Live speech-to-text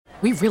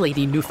We really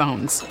need new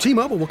phones.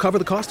 T-Mobile will cover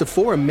the cost of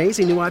 4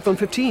 amazing new iPhone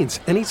 15s,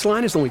 and each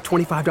line is only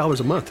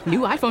 $25 a month. New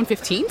iPhone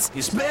 15s?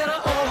 It's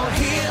better over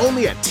here.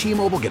 Only at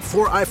T-Mobile, get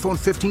 4 iPhone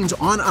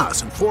 15s on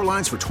us and 4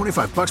 lines for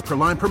 $25 per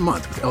line per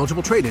month with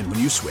eligible trade-in when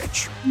you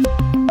switch.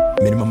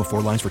 Minimum of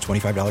 4 lines for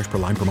 $25 per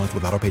line per month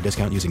with autopay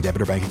discount using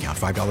debit or bank account.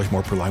 $5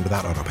 more per line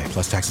without autopay,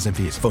 plus taxes and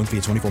fees. Phone fee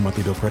at 24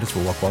 monthly bill credits for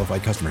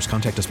well-qualified customers.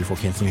 Contact us before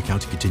canceling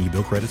account to continue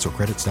bill credits or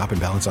credit stop and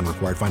balance on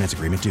required finance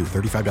agreement due.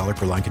 $35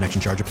 per line connection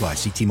charge applies.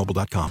 See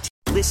T-Mobile.com.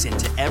 Listen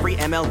to every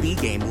MLB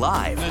game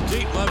live. In the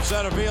deep left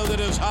center field, it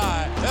is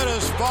high, it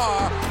is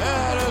far,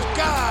 it is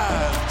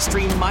gone.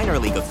 Stream minor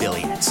league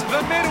affiliates.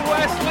 The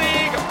Midwest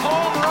League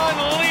home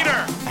run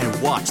leader.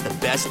 And watch the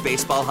best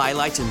baseball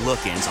highlights and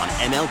look-ins on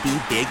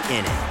MLB Big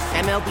Inning.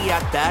 MLB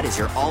At Bat is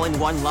your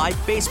all-in-one live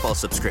baseball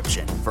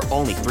subscription for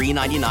only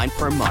 $3.99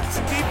 per month.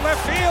 Deep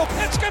left field,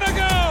 it's gonna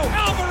go.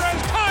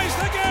 Alvarez ties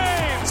the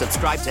game.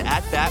 Subscribe to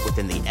At Bat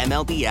within the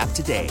MLB app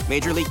today.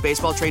 Major League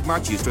Baseball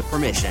trademarks used with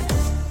permission.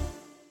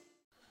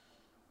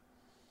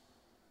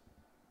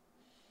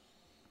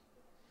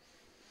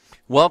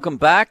 Welcome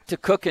back to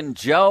Cook and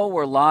Joe.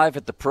 We're live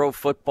at the Pro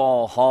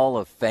Football Hall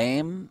of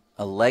Fame.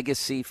 A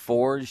legacy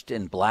forged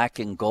in black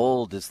and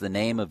gold is the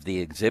name of the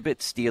exhibit.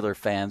 Steeler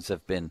fans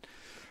have been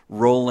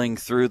rolling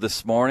through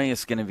this morning.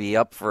 It's going to be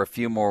up for a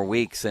few more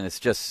weeks, and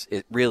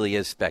it really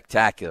is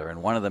spectacular.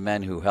 And one of the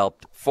men who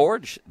helped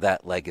forge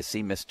that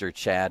legacy, Mr.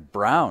 Chad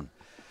Brown,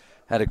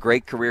 had a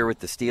great career with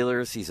the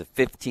Steelers. He's a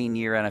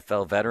 15-year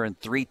NFL veteran,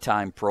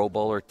 3-time Pro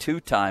Bowler,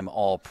 2-time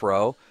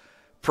All-Pro.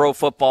 Pro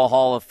Football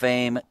Hall of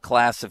Fame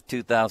Class of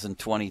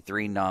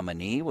 2023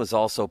 nominee, was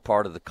also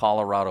part of the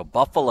Colorado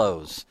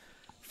Buffaloes'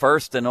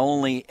 first and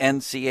only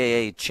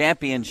NCAA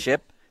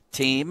championship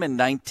team in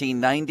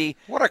 1990.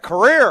 What a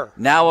career!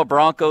 Now a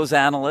Broncos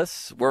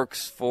analyst,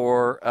 works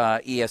for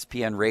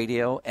ESPN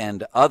Radio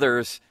and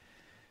others.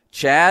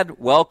 Chad,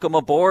 welcome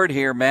aboard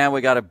here, man.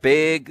 We got a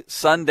big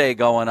Sunday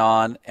going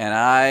on, and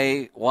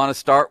I want to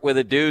start with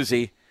a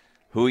doozy.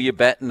 Who you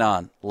betting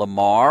on,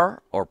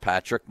 Lamar or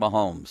Patrick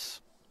Mahomes?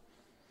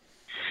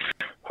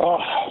 Oh,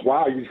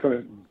 wow, you're just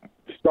going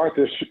to start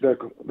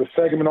the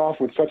segment off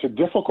with such a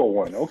difficult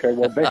one. Okay,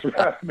 well, thanks for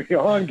having me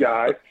on,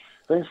 guys.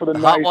 Thanks for the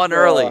hot one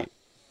early.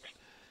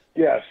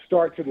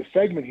 Start to the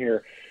segment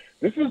here.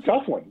 This is a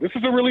tough one. This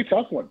is a really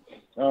tough one.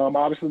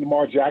 Obviously,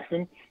 Lamar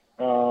Jackson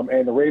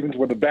and the Ravens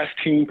were the best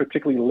team,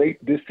 particularly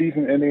late this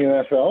season in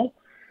the NFL.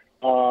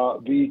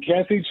 The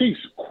Kansas City Chiefs,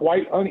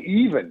 quite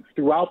uneven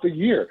throughout the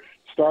year.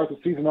 Started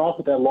the season off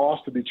with that loss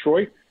to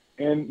Detroit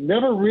and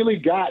never really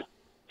got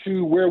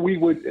to where we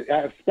would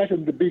expect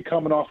them to be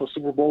coming off a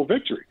Super Bowl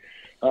victory.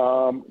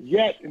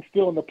 Yet, and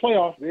still in the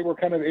playoffs, they were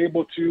kind of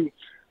able to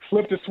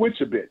flip the switch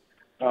a bit.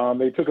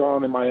 They took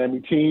on a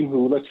Miami team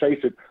who, let's face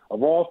it,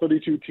 of all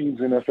 32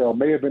 teams in the NFL,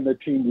 may have been the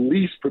team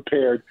least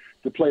prepared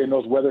to play in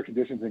those weather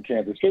conditions in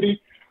Kansas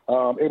City,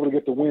 able to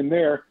get the win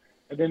there.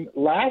 And then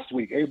last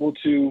week, able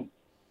to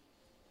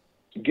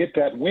get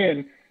that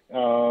win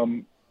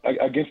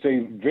against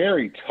a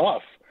very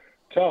tough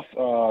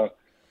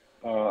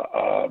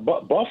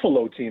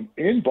Buffalo team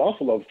in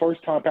Buffalo. The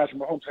first time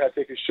Patrick Mahomes had to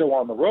take his show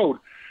on the road.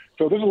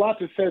 So there's a lot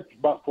to say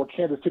about for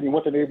Kansas City and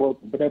what they've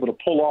been able to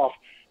pull off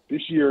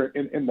this year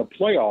in the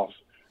playoffs.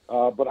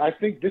 But I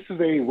think this is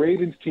a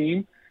Ravens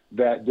team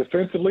that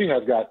defensively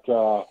has got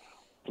a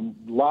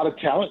lot of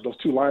talent. Those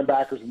two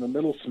linebackers in the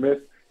middle, Smith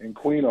and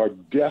Queen, are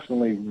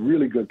definitely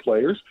really good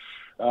players.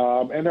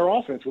 And their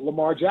offense with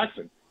Lamar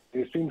Jackson,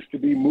 it seems to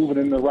be moving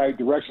in the right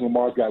direction.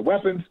 Lamar's got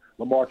weapons.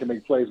 Lamar can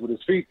make plays with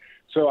his feet.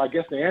 So I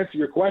guess to answer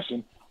your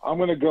question, I'm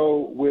going to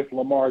go with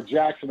Lamar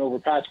Jackson over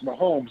Patrick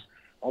Mahomes,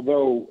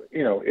 although,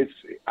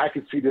 I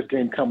could see this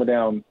game coming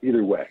down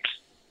either way.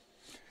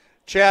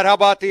 Chad, how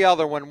about the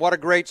other one? What a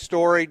great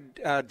story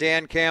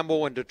Dan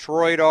Campbell and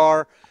Detroit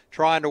are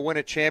trying to win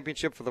a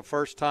championship for the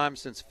first time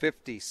since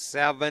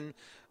 '57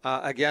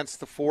 against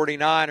the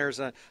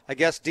 49ers. I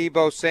guess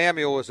Deebo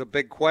Samuel is a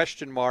big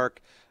question mark.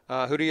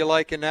 Who do you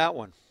like in that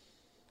one?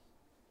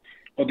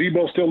 Well,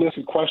 Deebo's still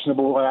listed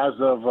questionable as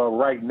of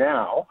right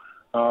now.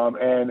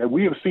 And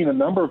we have seen a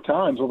number of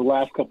times over the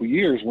last couple of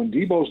years when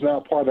Deebo's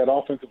now part of that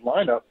offensive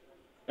lineup,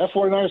 that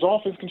 49ers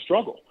offense can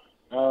struggle.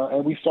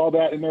 And we saw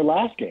that in their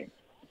last game.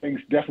 Things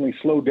definitely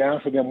slowed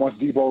down for them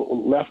once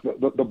Deebo left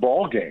the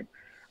ball game.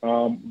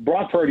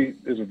 Brock Purdy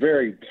is a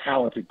very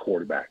talented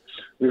quarterback.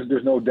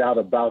 There's no doubt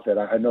about that.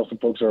 I know some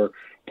folks are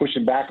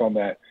pushing back on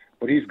that.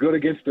 But he's good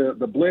against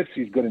the blitz.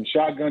 He's good in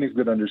shotgun. He's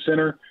good under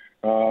center.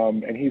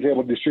 And he's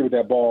able to distribute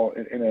that ball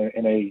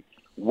in a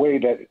way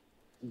that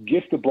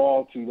gets the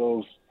ball to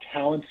those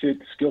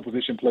talented skill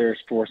position players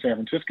for San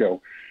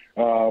Francisco,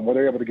 where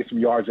they're able to get some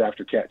yards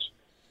after catch.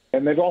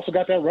 And they've also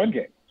got that run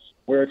game,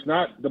 where it's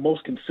not the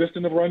most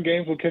consistent of run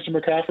games with Christian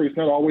McCaffrey. It's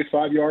not always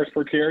 5 yards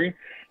per carry,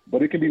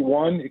 but it can be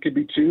 1, it could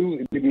be 2,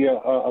 it could be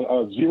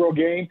a zero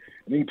game,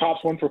 and then he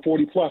pops one for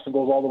 40-plus and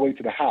goes all the way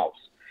to the house.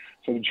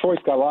 So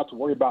Detroit's got a lot to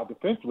worry about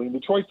defensively, and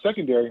Detroit's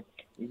secondary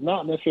is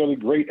not necessarily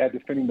great at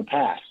defending the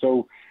pass.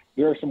 So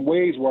there are some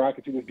ways where I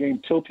could see this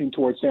game tilting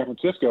towards San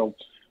Francisco,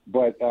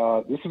 But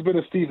this has been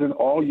a season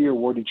all year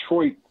where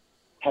Detroit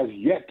has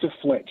yet to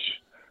flinch.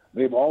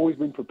 They've always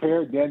been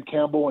prepared. Dan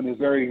Campbell and his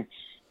very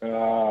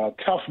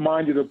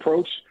tough-minded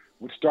approach,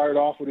 which started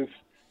off with his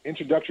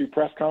introductory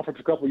press conference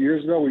a couple of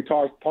years ago. We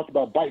talked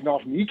about biting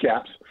off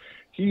kneecaps.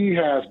 He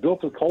has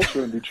built a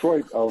culture in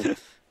Detroit of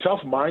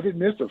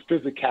tough-mindedness, of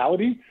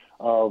physicality,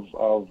 of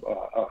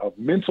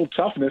mental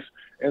toughness,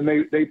 and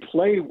they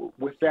play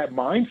with that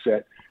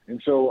mindset.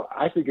 And so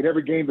I think in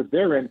every game that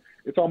they're in,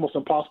 it's almost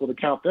impossible to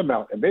count them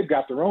out, and they've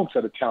got their own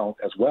set of talent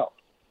as well.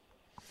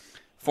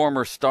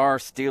 Former star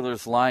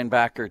Steelers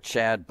linebacker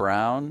Chad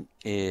Brown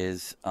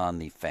is on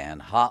the fan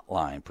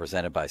hotline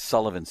presented by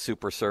Sullivan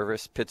Super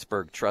Service,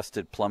 Pittsburgh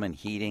trusted plumbing,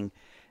 heating,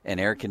 and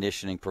air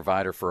conditioning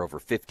provider for over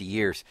 50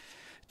 years.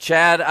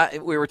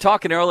 Chad, we were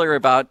talking earlier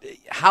about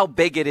how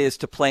big it is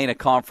to play in a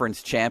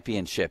conference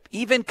championship,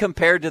 even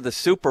compared to the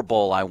Super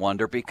Bowl, I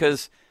wonder,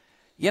 because,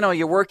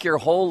 you work your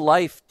whole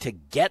life to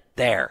get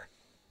there.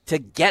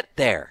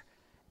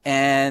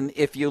 And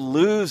if you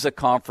lose a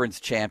conference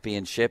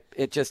championship,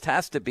 it just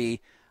has to be,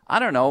 I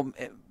don't know,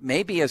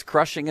 maybe as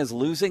crushing as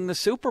losing the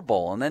Super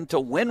Bowl. And then to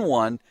win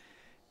one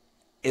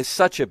is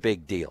such a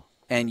big deal.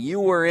 And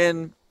you were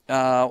in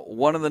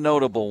one of the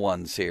notable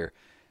ones here,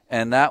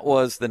 and that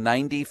was the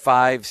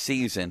 95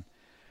 season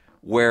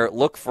where it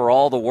looked for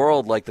all the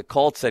world like the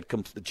Colts had,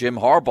 Jim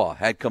Harbaugh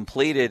had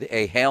completed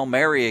a Hail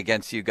Mary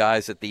against you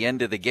guys at the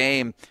end of the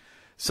game.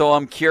 So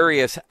I'm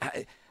curious,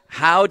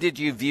 how did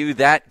you view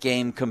that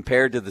game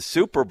compared to the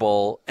Super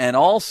Bowl? And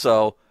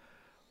also,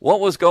 what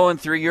was going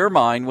through your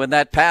mind when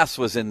that pass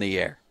was in the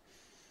air?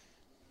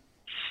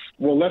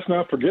 Well, let's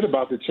not forget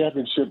about the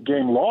championship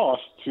game loss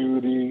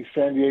to the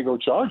San Diego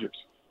Chargers.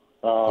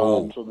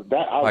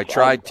 I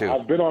tried to.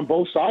 I've been on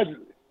both sides.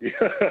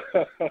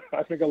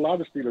 I think a lot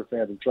of Steelers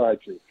fans have tried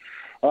to.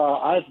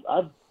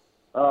 I've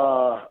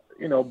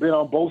been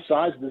on both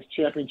sides of this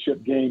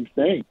championship game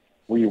thing,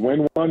 where you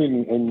win one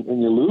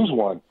and you lose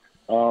one.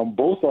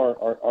 Both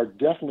are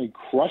definitely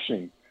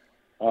crushing.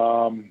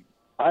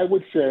 I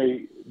would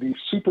say the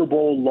Super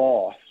Bowl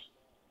loss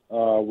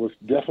was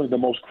definitely the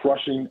most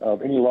crushing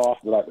of any loss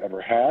that I've ever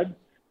had.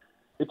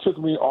 It took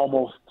me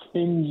almost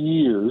 10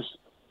 years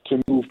to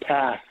move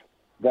past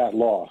that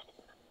loss.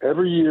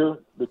 Every year,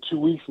 the 2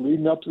 weeks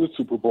leading up to the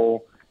Super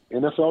Bowl,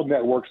 NFL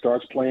Network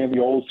starts playing the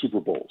old Super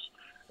Bowls.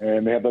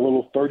 And they have a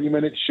little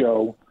 30-minute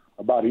show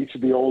about each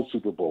of the old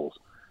Super Bowls.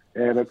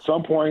 And at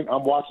some point,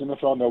 I'm watching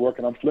NFL Network,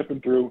 and I'm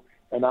flipping through,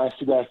 and I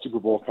see that Super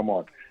Bowl come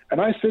on.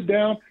 And I sit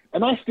down,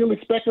 and I still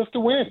expect us to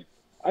win.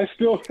 I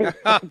still, in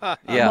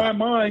my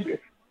mind,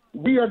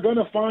 we are going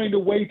to find a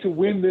way to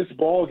win this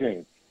ball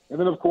game. And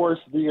then, of course,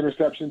 the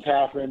interceptions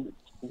happen.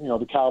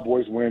 The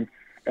Cowboys win.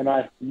 And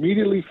I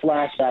immediately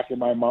flash back in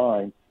my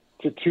mind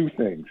to two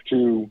things: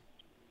 to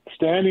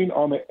standing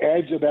on the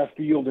edge of that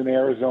field in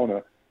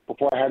Arizona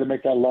before I had to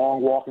make that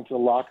long walk into the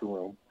locker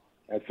room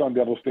at Sun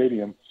Devil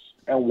Stadium,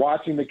 and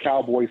watching the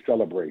Cowboys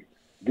celebrate,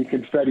 the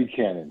confetti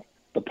cannon,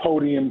 the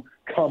podium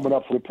coming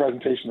up for the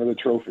presentation of the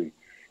trophy,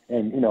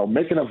 and,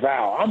 making a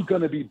vow, I'm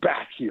going to be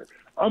back here.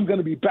 I'm going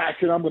to be back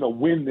here. I'm going to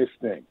win this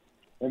thing.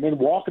 And then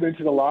walking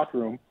into the locker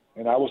room,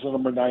 and I was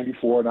number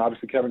 94, and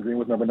obviously Kevin Green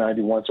was number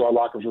 91, so our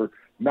lockers were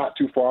not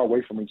too far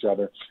away from each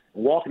other.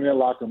 And walking in that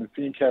locker room and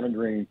seeing Kevin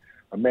Green,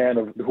 a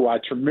man who I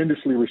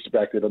tremendously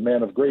respected, a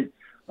man of great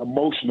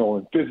emotional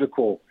and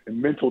physical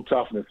and mental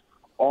toughness,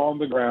 on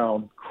the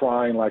ground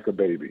crying like a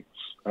baby.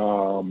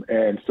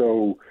 And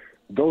so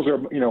those are,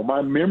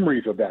 my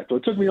memories of that. So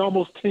it took me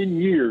almost 10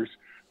 years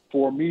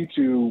for me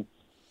to,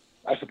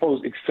 I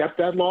suppose, accept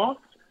that loss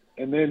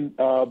and then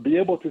be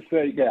able to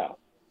say, yeah,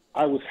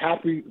 I was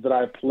happy that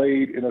I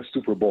played in a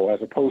Super Bowl,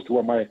 as opposed to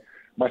what my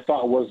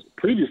thought was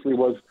previously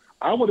was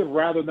I would have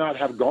rather not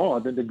have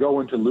gone than to go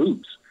and to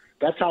lose.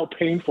 That's how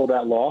painful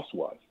that loss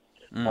was.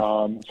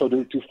 So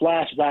to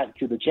flash back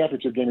to the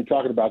championship game you're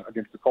talking about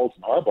against the Colts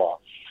and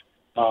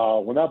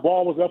Harbaugh, when that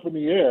ball was up in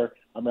the air,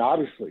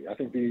 obviously, I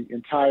think the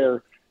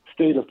entire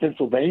state of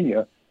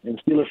Pennsylvania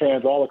and Steeler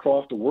fans all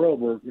across the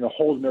world were,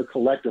 holding their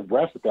collective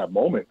breath at that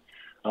moment.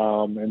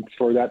 And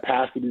for that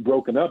pass to be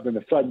broken up, then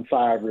a sudden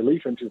sigh of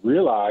relief, and to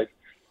realize,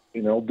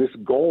 this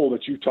goal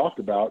that you talked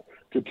about,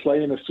 to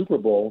play in a Super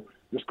Bowl,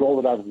 this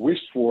goal that I've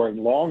wished for and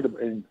longed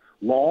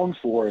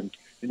for, and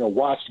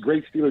watched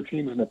great Steeler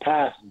teams in the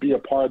past be a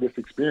part of this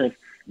experience.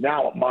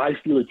 Now my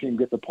Steeler team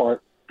gets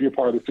be a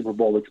part of the Super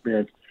Bowl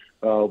experience.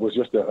 Was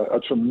just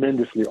a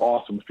tremendously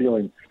awesome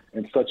feeling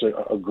and such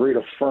a great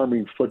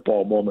affirming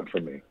football moment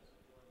for me.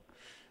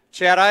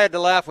 Chad, I had to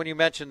laugh when you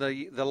mentioned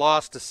the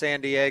loss to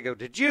San Diego.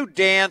 Did you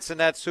dance in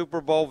that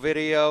Super Bowl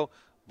video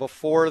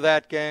before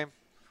that game?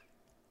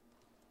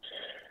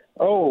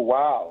 Oh,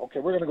 wow. Okay,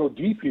 we're going to go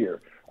deep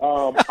here.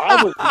 I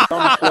was a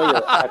young player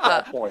at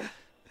that point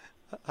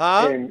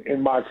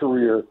in my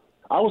career.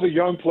 I was a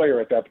young player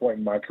at that point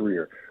in my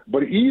career.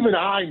 But even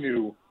I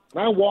knew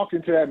when I walked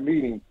into that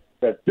meeting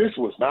that this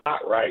was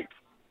not right.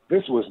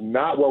 This was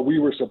not what we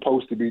were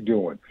supposed to be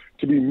doing.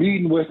 To be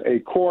meeting with a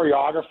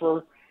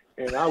choreographer,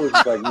 and I was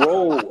like,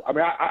 whoa.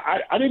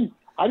 I didn't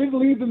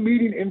leave the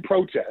meeting in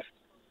protest.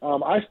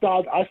 I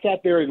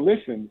sat there and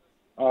listened,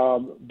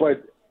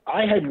 but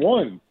I had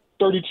won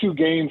 32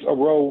 games a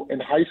row in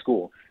high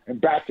school and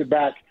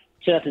back-to-back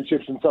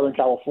championships in Southern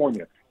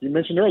California. You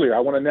mentioned earlier, I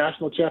won a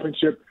national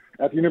championship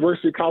at the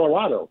University of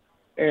Colorado.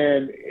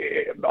 And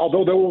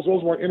although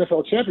those weren't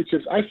NFL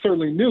championships, I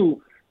certainly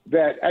knew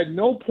that at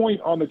no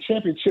point on the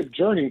championship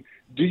journey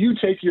do you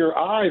take your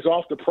eyes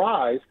off the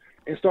prize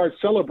and start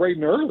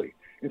celebrating early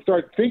and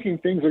start thinking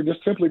things are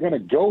just simply going to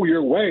go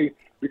your way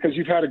because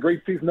you've had a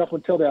great season up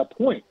until that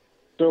point.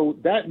 So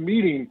that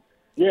meeting,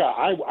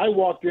 I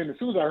walked in. As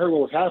soon as I heard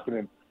what was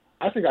happening,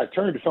 I think I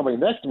turned to somebody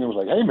next to me and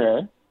was like, hey,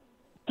 man,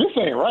 this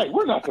ain't right.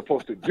 We're not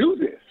supposed to do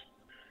this.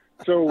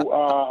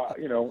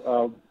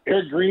 So,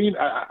 Eric Green,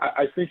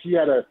 I think he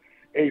had a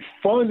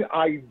fun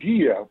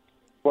idea,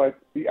 but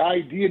the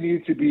idea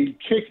needed to be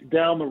kicked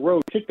down the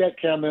road, kick that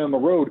can down the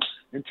road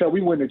until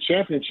we win the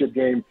championship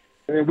game,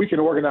 and then we can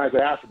organize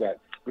it after that.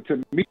 But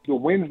to meet the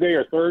Wednesday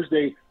or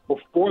Thursday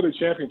before the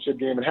championship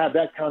game and have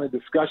that kind of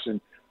discussion,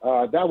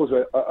 that was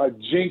a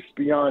jinx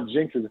beyond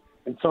jinxes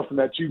and something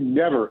that you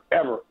never,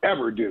 ever,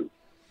 ever do.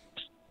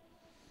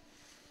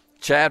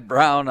 Chad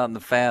Brown on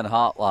the Fan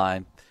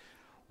Hotline.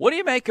 What do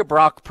you make of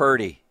Brock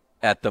Purdy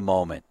at the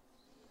moment?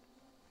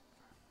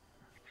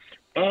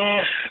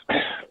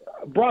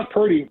 Brock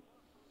Purdy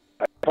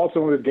called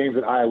some of the games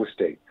at Iowa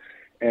State,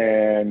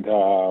 and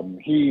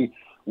he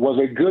was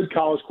a good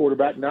college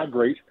quarterback, not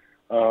great,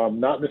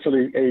 not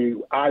necessarily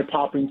a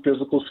eye-popping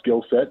physical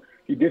skill set.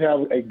 He did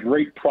have a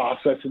great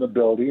processing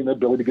ability and the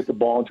ability to get the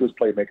ball into his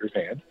playmaker's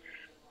hands.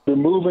 To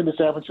move into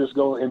San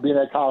Francisco and be in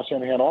that Kyle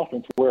Shanahan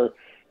offense where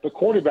the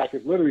quarterback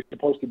is literally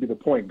supposed to be the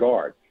point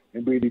guard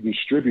and be the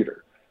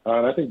distributor.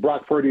 And I think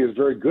Brock Purdy is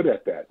very good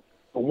at that.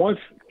 But once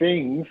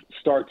things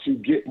start to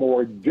get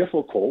more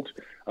difficult,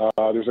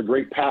 there's a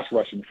great pass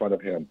rush in front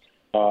of him.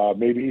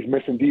 Maybe he's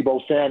missing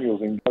Deebo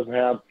Samuels and doesn't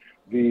have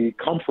the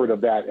comfort of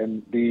that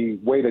and the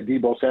way that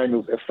Deebo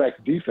Samuels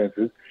affects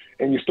defenses.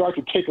 And you start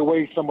to take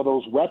away some of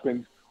those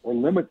weapons or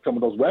limit some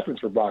of those weapons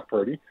for Brock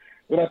Purdy,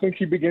 then I think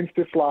he begins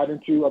to slide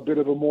into a bit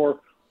of a more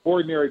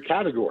ordinary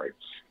category.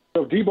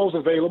 So if Deebo's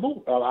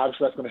available,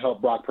 obviously that's going to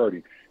help Brock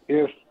Purdy.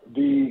 If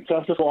the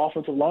San Francisco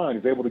offensive line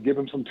is able to give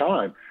him some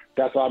time,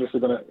 that's obviously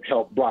going to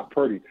help Brock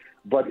Purdy.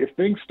 But if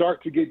things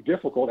start to get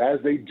difficult, as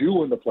they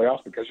do in the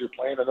playoffs because you're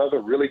playing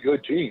another really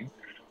good team,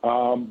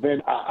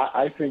 then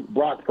I think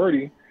Brock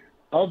Purdy,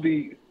 of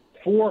the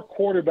four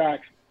quarterbacks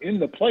in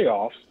the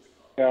playoffs,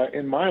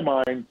 in my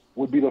mind,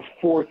 would be the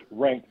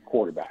fourth-ranked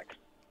quarterback.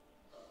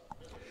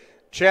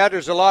 Chad,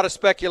 there's a lot of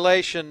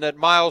speculation that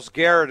Myles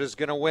Garrett is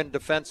going to win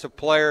Defensive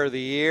Player of the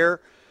Year.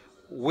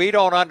 We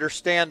don't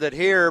understand it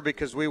here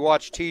because we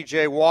watch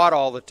T.J. Watt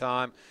all the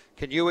time.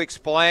 Can you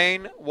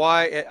explain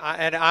why?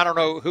 And I don't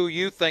know who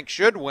you think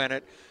should win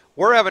it.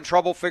 We're having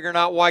trouble figuring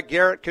out why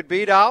Garrett could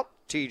beat out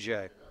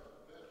T.J.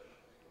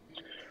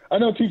 I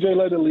know T.J.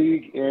 led the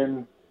league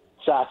in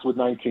sacks with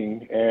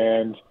 19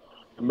 and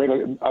made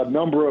a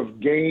number of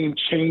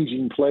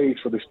game-changing plays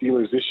for the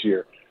Steelers this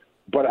year.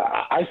 But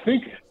I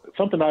think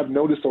something I've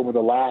noticed over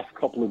the last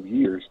couple of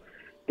years,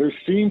 there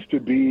seems to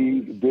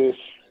be this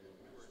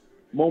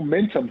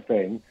momentum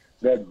thing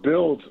that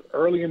builds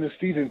early in the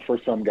season for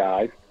some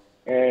guys,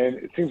 and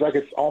it seems like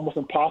it's almost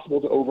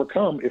impossible to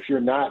overcome if you're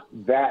not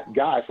that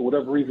guy. For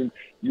whatever reason,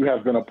 you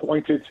have been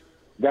appointed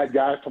that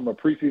guy from a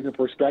preseason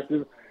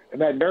perspective,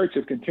 and that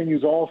narrative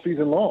continues all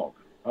season long.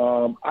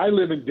 I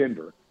live in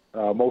Denver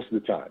most of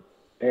the time,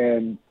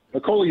 and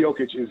Nikola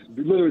Jokic is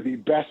literally the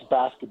best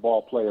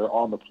basketball player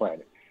on the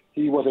planet.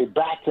 He was a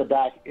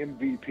back-to-back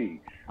MVP.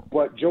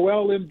 But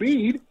Joel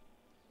Embiid,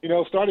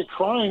 started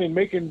crying and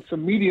making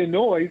some media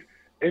noise,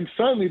 and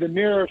suddenly the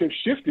narrative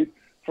shifted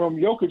from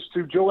Jokic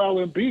to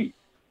Joel Embiid.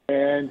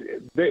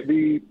 And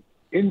the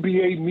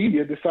NBA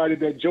media decided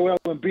that Joel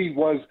Embiid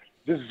was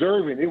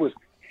deserving. It was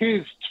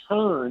his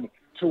turn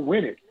to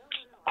win it.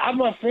 I'm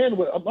not a fan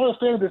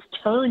of this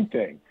turn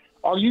thing.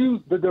 Are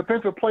you the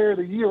Defensive Player of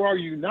the Year or are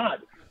you not?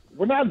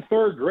 We're not in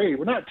third grade.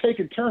 We're not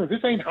taking turns. This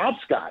ain't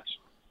hopscotch.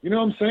 You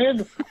know what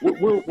I'm saying?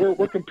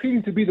 We're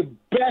competing to be the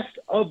best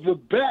of the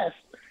best.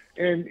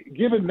 And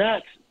given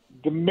that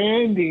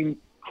demanding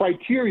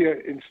criteria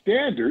and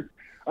standard,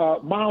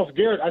 Myles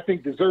Garrett, I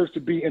think, deserves to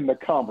be in the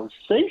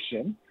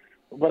conversation.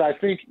 But I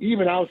think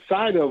even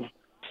outside of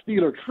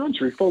Steeler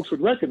country, folks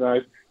would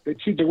recognize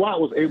that T.J.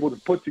 Watt was able to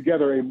put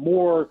together a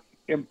more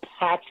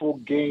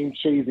impactful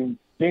game-changing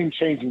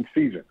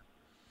season.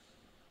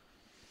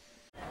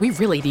 We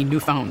really need new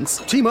phones.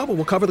 T-Mobile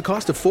will cover the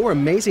cost of four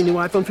amazing new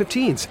iPhone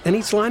 15s, and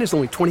each line is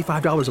only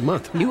 $25 a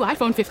month. New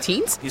iPhone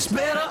 15s? It's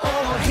better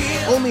over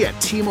here. Only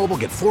at T-Mobile,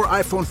 get four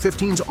iPhone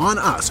 15s on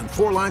us and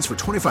 4 lines for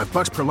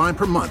 $25 per line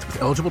per month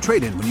with eligible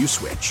trade-in when you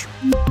switch.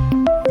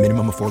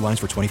 Minimum of 4 lines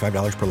for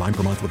 $25 per line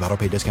per month with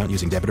auto-pay discount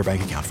using debit or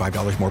bank account.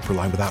 $5 more per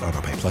line without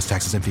auto-pay, plus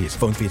taxes and fees.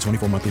 Phone fee at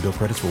 24 monthly bill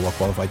credits for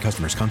well-qualified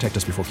customers. Contact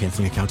us before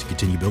canceling account to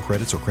continue bill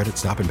credits or credit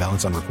stop and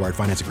balance on required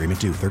finance agreement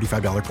due.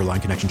 $35 per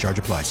line connection charge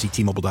applies. See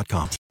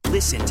T-Mobile.com.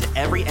 Listen to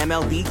every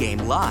MLB game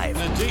live.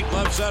 In the deep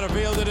left center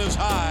field, it is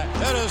high,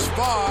 it is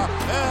far,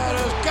 it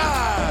is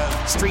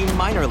gone. Stream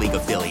minor league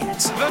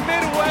affiliates. The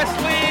Midwest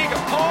League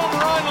home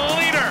run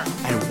leader.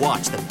 And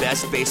watch the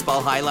best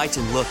baseball highlights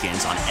and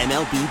look-ins on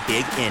MLB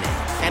Big Inning.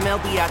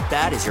 MLB At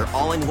Bat is your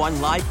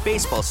all-in-one live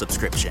baseball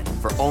subscription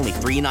for only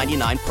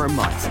 $3.99 per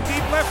month.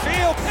 Deep left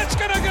field, it's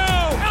gonna go.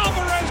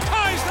 Alvarez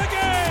ties the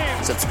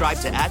game. Subscribe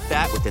to At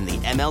Bat within the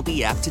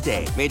MLB app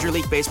today. Major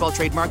League Baseball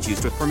trademarks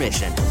used with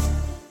permission.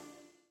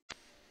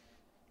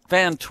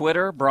 Fan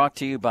Twitter brought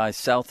to you by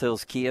South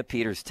Hills Kia,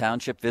 Peters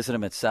Township. Visit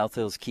them at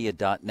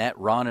southhillskia.net.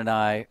 Ron and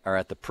I are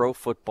at the Pro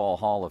Football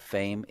Hall of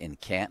Fame in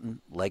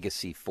Canton.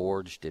 Legacy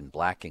Forged in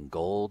Black and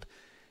Gold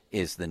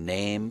is the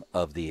name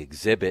of the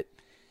exhibit,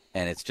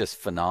 and it's just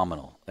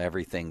phenomenal.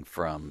 Everything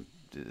from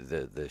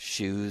the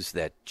shoes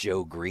that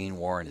Joe Green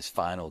wore in his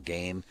final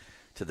game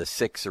to the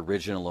 6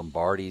 original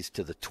Lombardis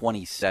to the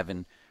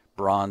 27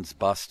 bronze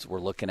busts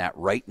we're looking at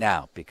right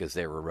now because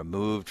they were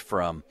removed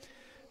from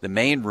the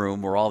main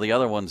room where all the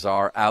other ones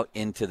are out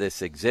into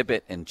this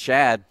exhibit. And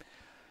Chad,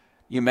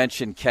 you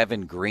mentioned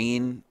Kevin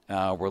Green.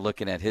 We're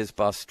looking at his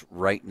bust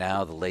right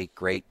now, the late,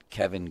 great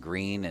Kevin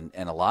Green.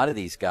 And a lot of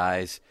these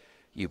guys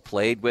you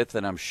played with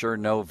and I'm sure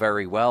know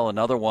very well.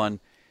 Another one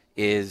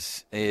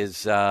is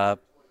the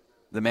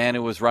man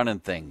who was running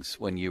things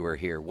when you were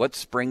here. What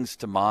springs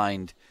to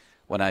mind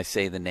when I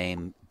say the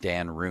name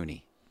Dan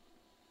Rooney?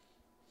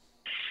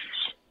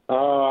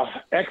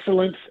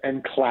 Excellence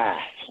and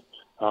class.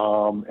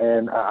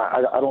 And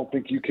I don't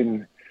think you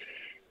can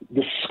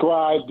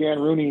describe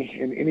Dan Rooney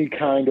in any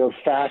kind of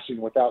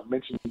fashion without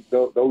mentioning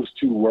those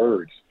two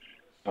words.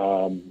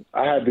 I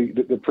had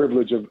the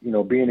privilege of,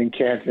 being in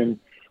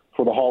Canton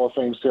for the Hall of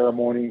Fame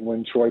ceremony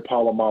when Troy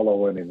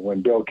Polamalu went in,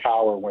 when Bill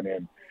Cowher went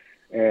in.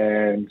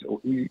 And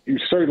you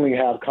certainly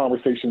have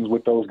conversations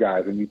with those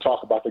guys, and you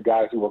talk about the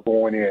guys who are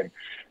going in,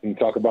 and you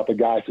talk about the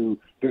guys who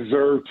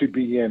deserve to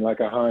be in, like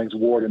a Hines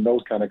Ward, and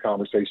those kind of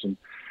conversations.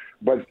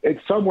 But it's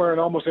somewhere in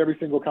almost every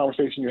single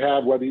conversation you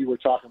have, whether you were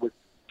talking with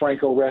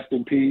Franco, rest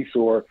in peace,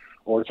 or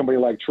somebody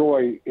like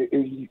Troy,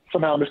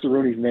 somehow Mr.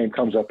 Rooney's name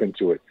comes up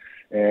into it,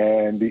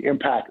 and the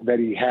impact that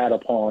he had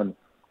upon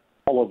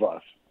all of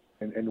us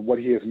and what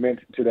he has meant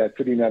to that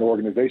city and that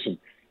organization.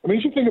 I mean,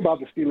 you should think about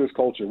the Steelers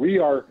culture. We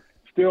are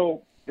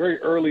still very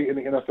early in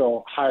the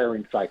NFL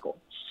hiring cycle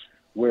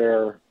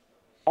where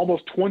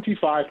almost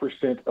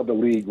 25% of the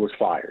league was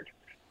fired,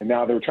 and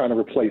now they're trying to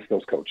replace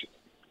those coaches.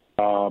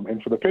 And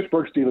for the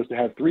Pittsburgh Steelers to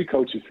have 3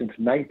 coaches since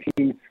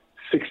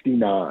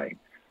 1969,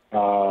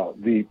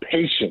 the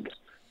patience,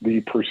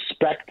 the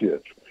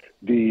perspective,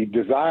 the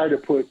desire to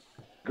put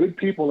good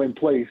people in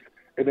place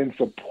and then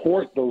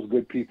support those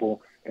good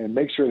people and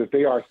make sure that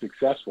they are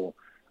successful,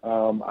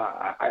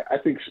 I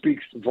think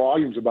speaks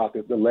volumes about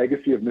the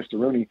legacy of Mr.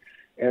 Rooney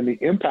and the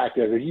impact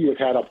that he has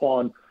had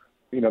upon,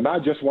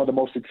 not just one of the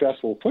most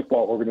successful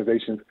football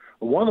organizations,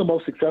 but one of the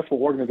most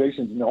successful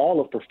organizations in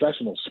all of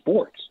professional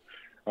sports,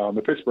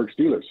 the Pittsburgh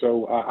Steelers.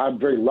 So I'm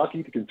very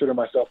lucky to consider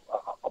myself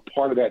a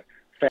part of that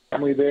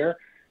family there.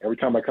 Every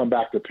time I come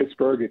back to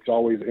Pittsburgh, it's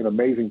always an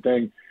amazing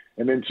thing.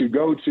 And then to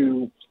go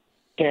to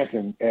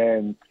Canton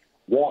and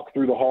walk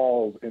through the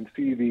halls and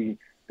see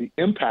the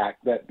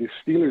impact that the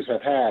Steelers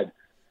have had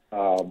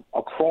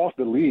across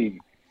the league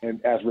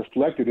and as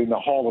reflected in the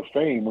Hall of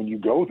Fame when you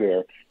go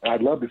there. And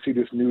I'd love to see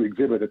this new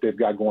exhibit that they've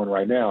got going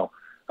right now.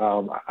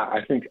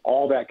 I think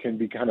all that can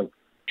be kind of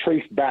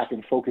traced back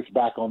and focused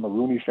back on the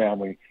Rooney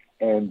family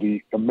and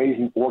the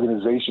amazing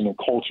organization and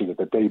culture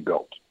that they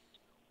built.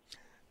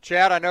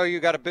 Chad, I know you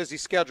got a busy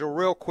schedule.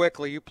 Real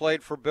quickly, you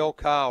played for Bill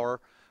Cowher.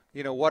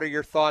 What are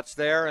your thoughts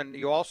there? And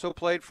you also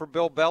played for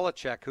Bill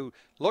Belichick, who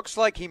looks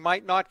like he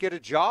might not get a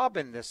job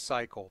in this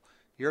cycle.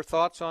 Your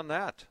thoughts on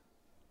that?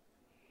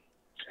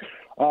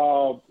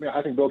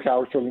 I think Bill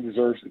Cowher certainly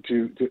deserves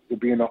to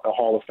be in the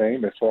Hall of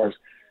Fame as far as,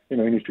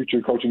 any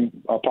future coaching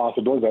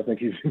possibilities. I think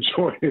he's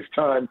enjoying his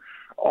time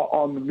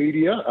on the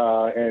media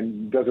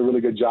and does a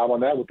really good job on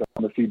that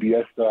on the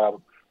CBS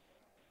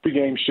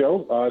pregame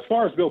show. As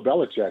far as Bill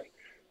Belichick,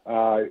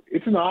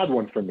 it's an odd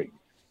one for me,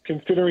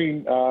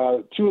 considering 2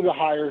 of the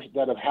hires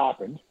that have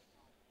happened.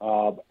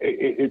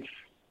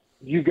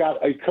 You've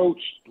got a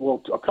coach,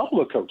 a couple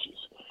of coaches.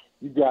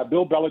 You've got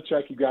Bill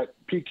Belichick, you've got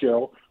Pete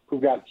Carroll,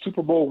 who've got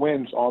Super Bowl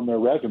wins on their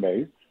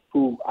resumes,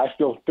 who I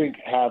still think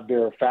have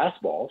their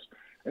fastballs.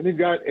 And they've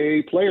got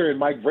a player in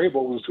Mike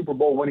Vrabel, who's a Super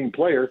Bowl winning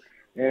player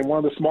and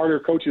one of the smarter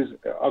coaches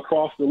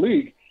across the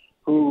league,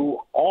 who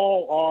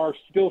all are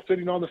still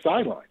sitting on the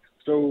sidelines.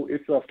 So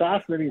it's a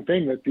fascinating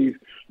thing that these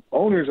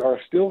owners are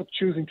still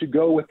choosing to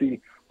go with the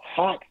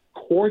hot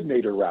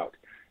coordinator route.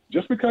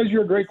 Just because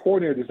you're a great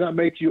coordinator does not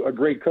make you a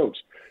great coach.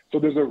 So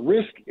there's a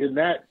risk in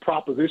that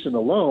proposition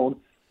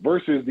alone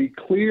versus the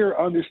clear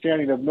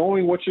understanding of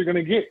knowing what you're going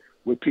to get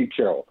with Pete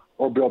Carroll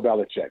or Bill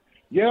Belichick.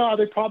 Yeah, are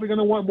they probably going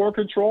to want more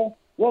control?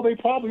 Well, they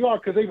probably are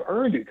because they've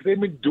earned it, because they've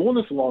been doing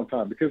this a long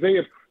time, because they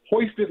have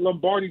hoisted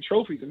Lombardi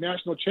trophies and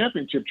national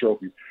championship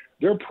trophies.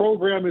 Their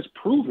program is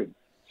proven.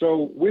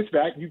 So with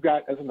that, you've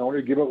got, as an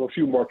owner, give up a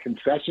few more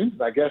concessions.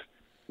 I guess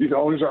these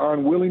owners are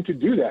unwilling to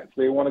do that.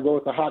 So they want to go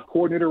with the hot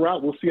coordinator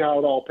route. We'll see how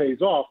it all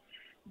pays off.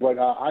 But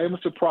I am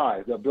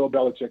surprised that Bill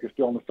Belichick is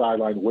still on the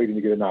sideline waiting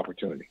to get an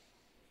opportunity.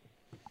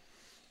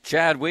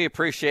 Chad, we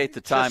appreciate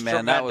the time, Just man.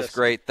 tremendous. That was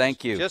great.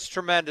 Thank you. Just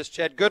tremendous,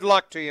 Chad. Good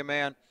luck to you,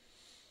 man.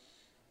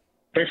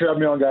 Thanks for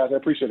having me on, guys. I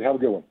appreciate it. Have a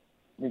good one.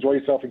 Enjoy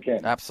yourself in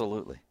Canton.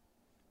 Absolutely.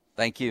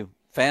 Thank you.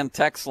 Fan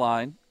text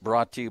line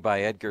brought to you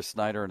by Edgar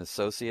Snyder and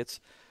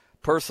Associates,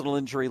 personal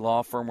injury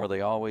law firm where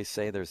they always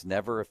say there's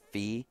never a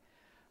fee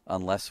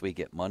unless we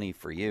get money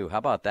for you. How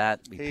about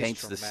that? He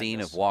paints the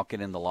scene of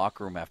walking in the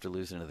locker room after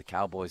losing to the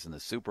Cowboys in the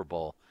Super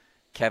Bowl.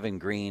 Kevin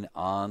Green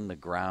on the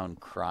ground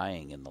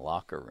crying in the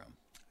locker room.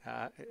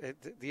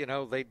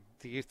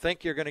 You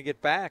think you're going to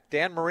get back.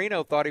 Dan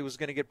Marino thought he was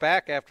going to get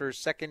back after his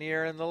second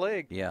year in the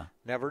league. Yeah.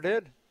 Never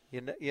did.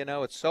 You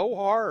know, it's so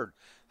hard.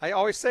 I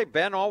always say,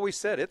 Ben always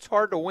said, it's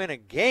hard to win a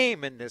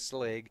game in this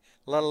league,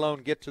 let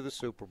alone get to the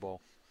Super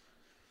Bowl.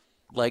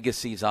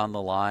 Legacy's on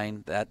the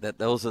line.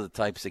 Those are the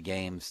types of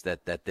games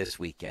that this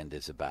weekend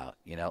is about.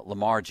 You know,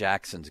 Lamar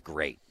Jackson's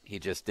great. He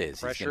just is.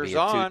 Pressure's He's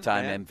going to be a on,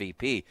 two-time man.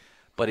 MVP.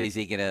 But is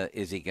he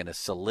gonna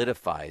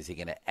solidify? Is he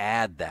gonna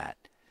add that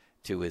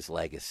to his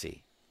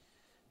legacy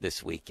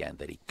this weekend,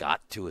 that he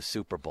got to a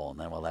Super Bowl and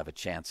then we'll have a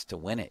chance to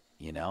win it?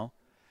 You know,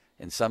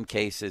 in some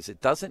cases it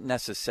doesn't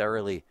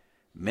necessarily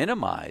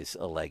minimize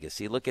a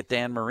legacy. Look at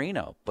Dan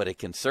Marino, but it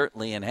can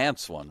certainly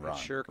enhance one. Ron, It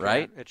sure can.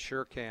 right? It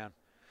sure can.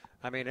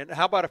 I mean, and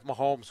how about if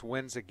Mahomes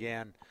wins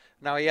again?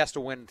 Now he has to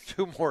win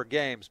 2 more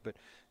games, but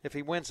if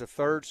he wins a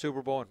third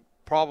Super Bowl and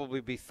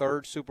probably be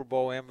third Super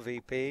Bowl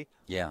MVP.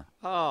 Yeah.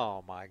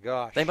 Oh my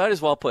gosh. They might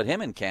as well put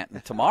him in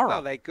Canton tomorrow.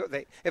 Well, they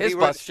could. If his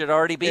bus should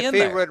already be in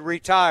there. If he would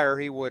retire,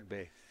 he would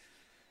be.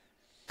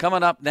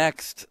 Coming up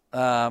next,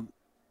 Ron,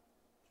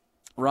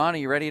 are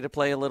you ready to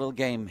play a little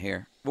game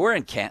here? We're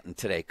in Canton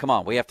today. Come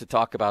on, we have to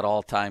talk about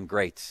all-time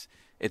greats.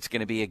 It's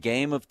going to be a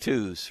game of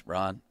twos,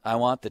 Ron. I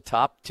want the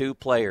top 2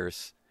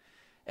 players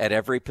at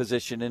every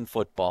position in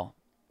football,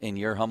 in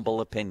your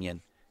humble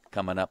opinion,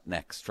 coming up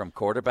next. From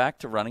quarterback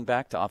to running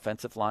back to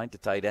offensive line to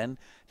tight end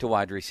to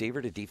wide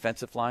receiver to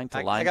defensive line to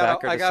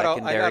linebacker to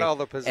secondary. I got all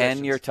the positions.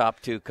 And your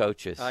top 2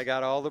 coaches. I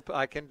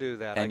can do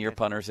that. And your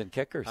punters and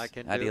kickers.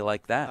 How do you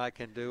like that? I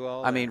can do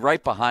all that. I mean,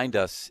 right behind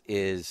us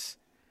is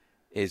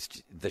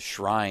the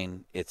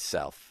shrine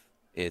itself.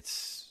 It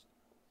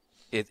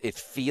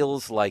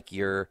feels like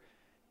you're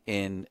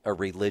in a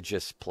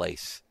religious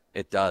place.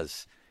 It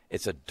does.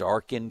 It's a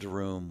darkened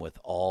room with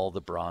all the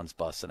bronze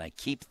busts, and I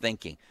keep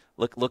thinking,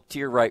 look to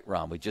your right,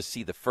 Ron. We just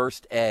see the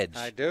first edge.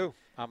 I do.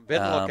 I've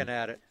been looking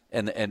at it.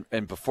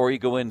 And before you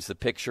go in is the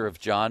picture of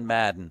John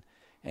Madden,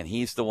 and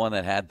he's the one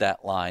that had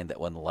that line that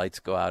when the lights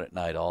go out at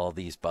night, all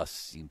these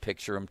busts, you can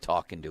picture them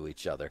talking to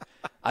each other.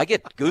 I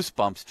get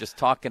goosebumps just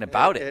talking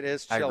about it. It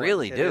is chilling. I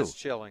really do. It is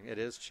chilling. It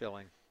is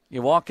chilling.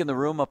 You walk in the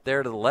room up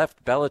there to the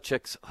left,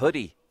 Belichick's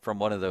hoodie from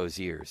one of those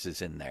years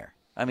is in there.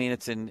 I mean,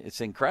 it's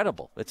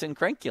incredible. It's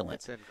incrinculant.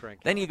 It's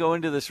incrinculant. Then you go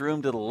into this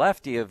room to the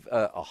left, you have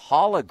a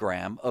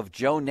hologram of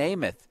Joe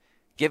Namath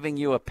giving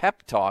you a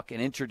pep talk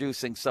and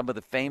introducing some of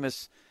the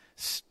famous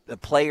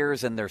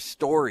players and their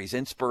stories,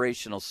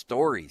 inspirational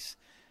stories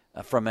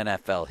from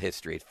NFL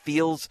history. It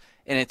feels,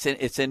 and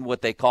it's in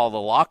what they call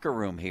the locker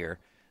room here.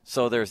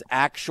 So there's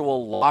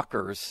actual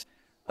lockers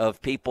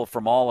of people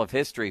from all of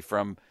history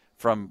from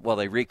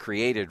they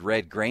recreated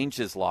Red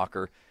Grange's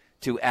locker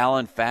to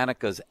Alan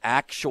Faneca's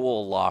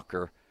actual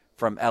locker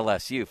from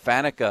LSU.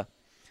 Faneca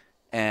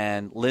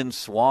and Lynn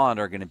Swann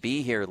are going to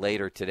be here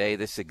later today.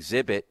 This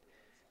exhibit,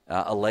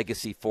 A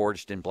Legacy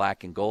Forged in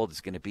Black and Gold,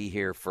 is going to be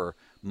here for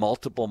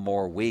multiple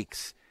more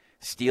weeks.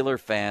 Steeler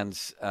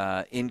fans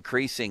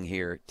increasing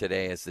here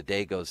today as the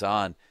day goes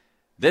on.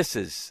 This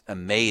is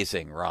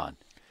amazing, Ron.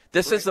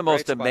 This is the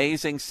most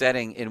amazing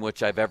setting in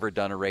which I've ever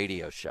done a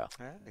radio show.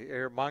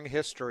 You're among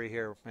history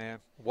here, man.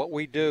 What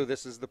we do,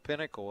 this is the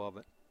pinnacle of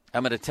it.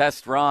 I'm going to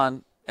test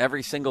Ron.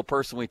 Every single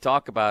person we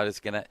talk about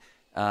is going to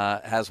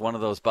has one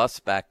of those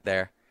busts back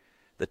there.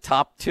 The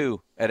top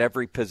 2 at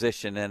every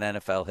position in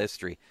NFL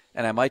history.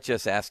 And I might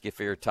just ask you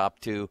for your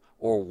top 2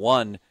 or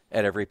 1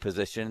 at every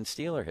position in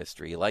Steeler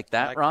history. You like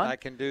that, Ron? I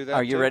can do that.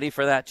 Are you ready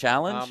for that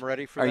challenge? I'm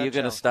ready for that. Are you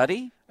going to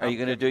study? Are you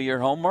going to do your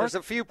homework? There's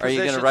a few Are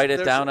you going to write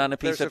it down on a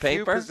piece of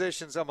paper? There's a few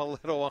positions I'm a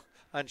little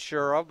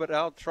unsure of, but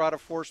I'll try to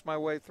force my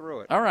way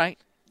through it. All right.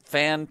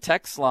 Fan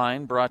text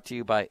line brought to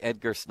you by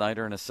Edgar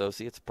Snyder and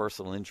Associates,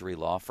 personal injury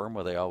law firm,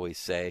 where they always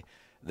say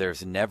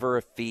there's never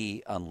a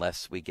fee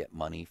unless we get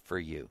money for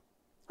you.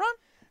 Ron?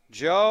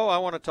 Joe, I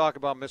want to talk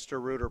about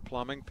Mr. Reuter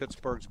Plumbing,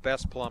 Pittsburgh's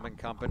best plumbing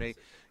company.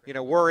 You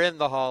know, we're in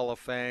the Hall of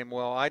Fame.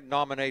 Well, I'd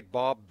nominate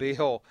Bob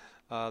Beal,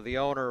 the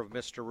owner of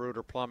Mr.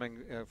 Reuter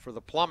Plumbing, for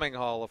the Plumbing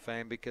Hall of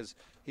Fame because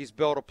he's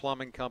built a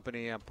plumbing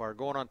company empire,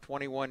 going on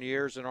 21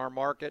 years in our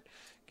market,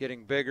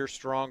 getting bigger,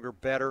 stronger,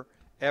 better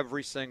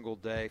every single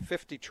day.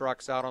 50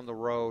 trucks out on the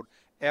road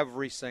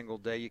every single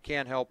day. You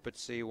can't help but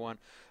see one.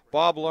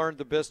 Bob learned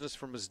the business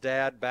from his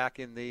dad back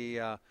in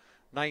the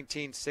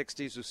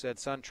 1960s who said,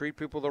 son, treat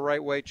people the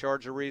right way,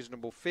 charge a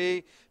reasonable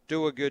fee,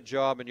 do a good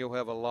job, and you'll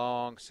have a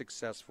long,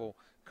 successful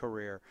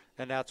career.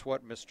 And that's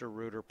what Mr.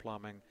 Reuter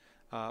Plumbing,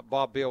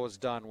 Bob Beal has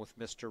done with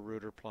Mr.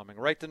 Reuter Plumbing.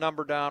 Write the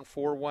number down,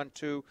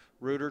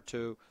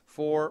 412-REUTER-2,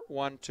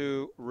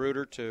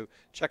 412-REUTER-2.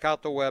 Check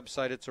out the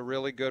website. It's a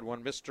really good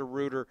one,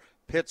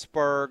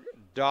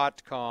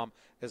 MrReuterPittsburgh.com.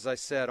 As I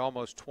said,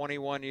 almost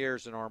 21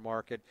 years in our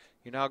market.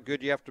 You know how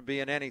good you have to be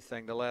in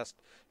anything the last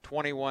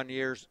 21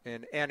 years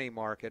in any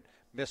market.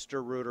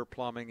 Mr. Reuter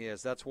Plumbing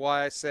is. That's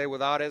why I say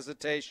without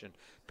hesitation,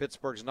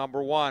 Pittsburgh's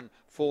 #1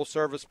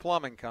 full-service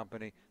plumbing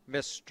company,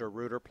 Mr.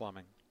 Reuter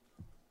Plumbing.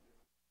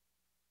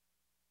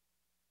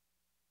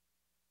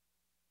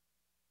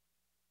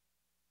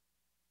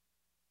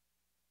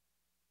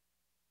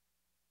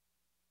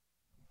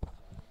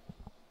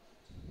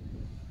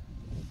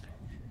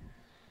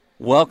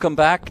 Welcome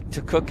back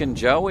to Cook and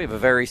Joe. We have a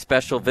very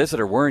special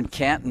visitor. We're in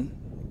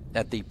Canton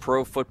at the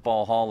Pro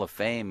Football Hall of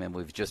Fame, and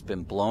we've just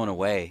been blown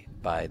away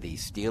by the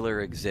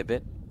Steeler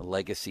exhibit, a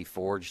legacy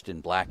forged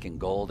in black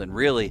and gold, and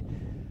really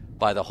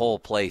by the whole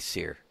place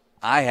here.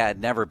 I had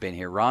never been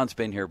here. Ron's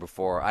been here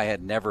before. I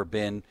had never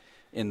been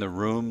in the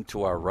room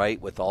to our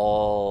right with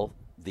all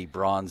the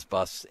bronze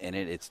busts in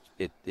it.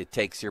 It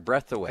takes your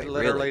breath away. It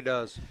literally really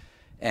does.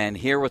 And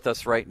here with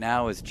us right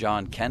now is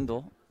John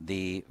Kendall,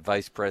 the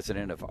Vice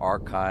President of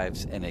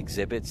Archives and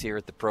Exhibits here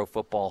at the Pro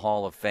Football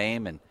Hall of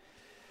Fame. And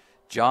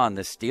John,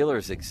 the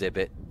Steelers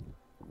exhibit,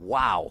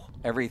 wow.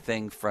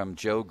 Everything from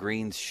Joe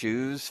Green's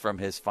shoes from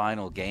his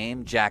final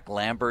game, Jack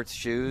Lambert's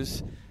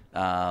shoes,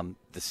 the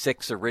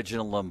 6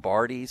 original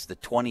Lombardis, the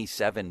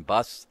 27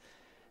 busts.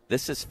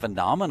 This is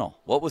phenomenal.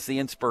 What was the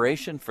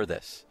inspiration for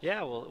this?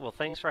 Yeah, well,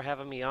 thanks for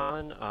having me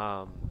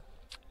on.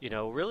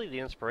 Really the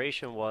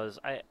inspiration was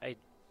I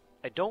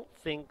don't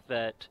think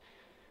that,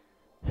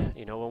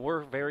 when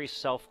we're very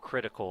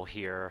self-critical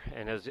here,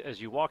 and as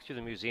you walk through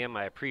the museum,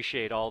 I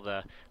appreciate all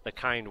the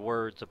kind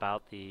words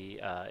about the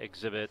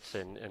exhibits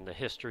and the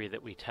history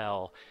that we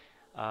tell.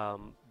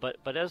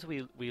 But as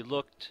we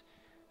looked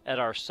at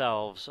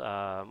ourselves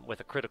with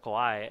a critical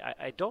eye,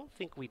 I don't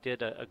think we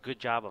did a good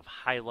job of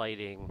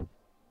highlighting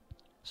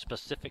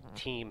specific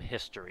team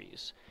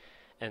histories.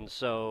 And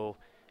so,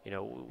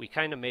 we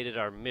kind of made it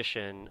our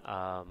mission.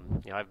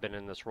 I've been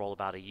in this role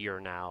about a year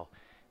now,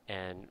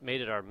 and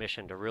made it our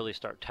mission to really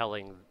start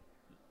telling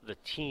the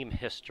team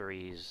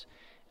histories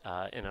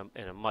in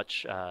a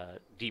much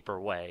deeper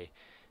way.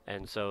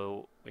 And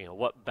so,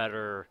 what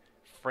better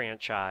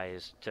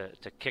franchise to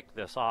kick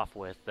this off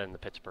with than the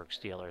Pittsburgh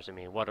Steelers? I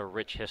mean, what a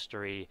rich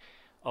history,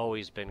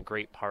 always been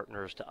great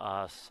partners to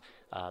us.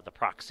 The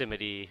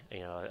proximity,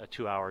 a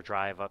 2-hour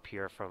drive up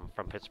here from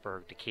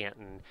Pittsburgh to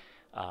Canton,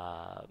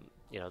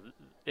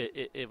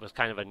 it was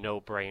kind of a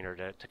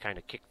no-brainer to kind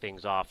of kick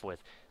things off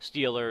with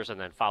Steelers and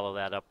then follow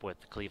that up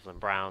with the Cleveland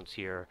Browns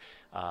here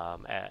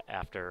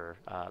after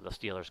the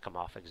Steelers come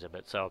off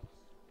exhibit. So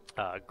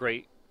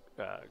great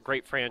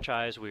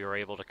franchise. We were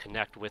able to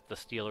connect with the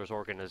Steelers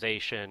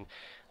organization.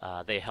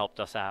 They helped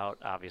us out,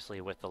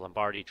 obviously, with the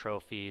Lombardi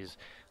trophies.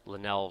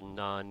 Linnell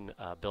Nunn,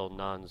 Bill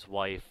Nunn's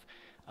wife,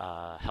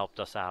 helped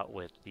us out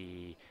with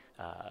the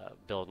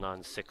Bill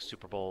Nunn's 6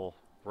 Super Bowl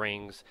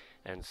rings.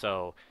 And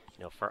so,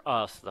 for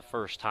us, the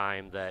first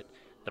time that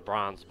the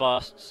bronze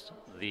busts,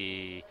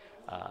 the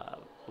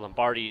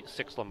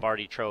 6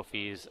 Lombardi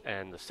trophies,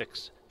 and the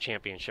 6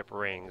 championship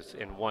rings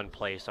in one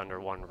place under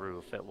one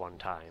roof at one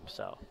time.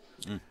 So,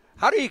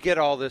 how do you get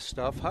all this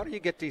stuff? How do you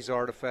get these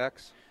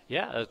artifacts?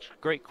 Yeah, that's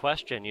a great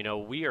question.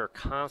 We are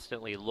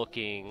constantly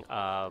looking,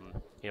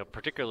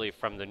 particularly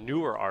from the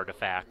newer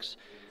artifacts,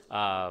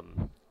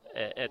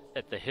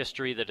 at the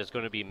history that is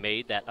going to be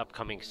made that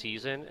upcoming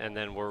season, and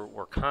then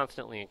we're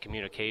constantly in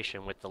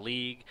communication with the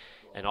league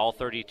and all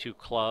 32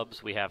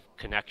 clubs. We have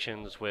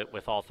connections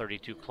with all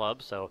 32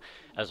 clubs, so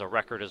as a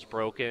record is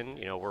broken,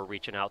 we're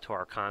reaching out to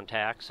our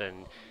contacts,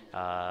 and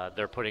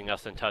they're putting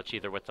us in touch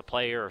either with the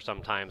player or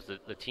sometimes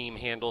the team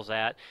handles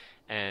that.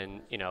 And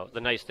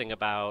the nice thing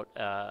about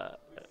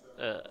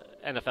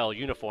NFL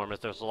uniform is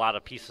there's a lot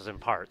of pieces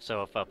and parts.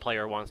 So if a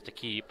player wants to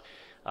keep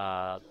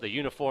the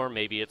uniform,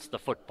 maybe it's the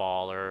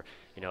football, or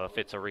if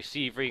it's a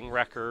receiving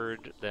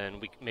record, then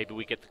maybe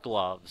we get the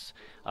gloves,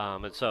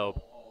 and so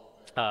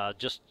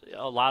just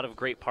a lot of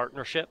great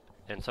partnership.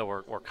 And so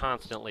we're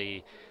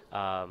constantly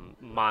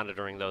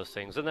monitoring those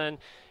things. And then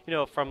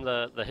from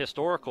the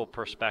historical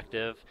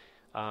perspective,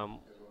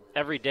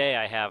 every day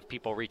I have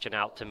people reaching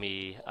out to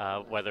me,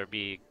 whether it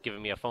be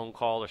giving me a phone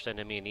call or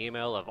sending me an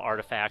email of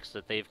artifacts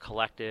that they've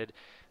collected.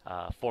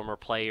 Former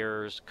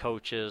players,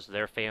 coaches,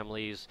 their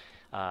families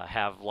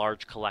have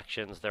large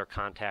collections. They're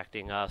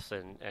contacting us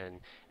and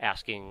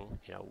asking,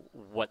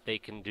 what they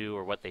can do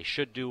or what they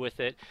should do with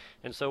it.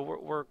 And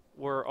so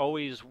we're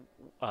always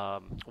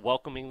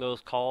welcoming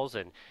those calls.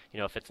 And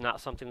if it's not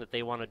something that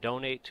they want to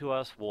donate to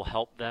us, we'll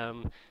help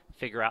them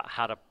figure out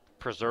how to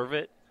preserve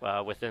it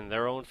within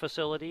their own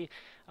facility.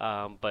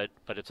 But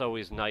it's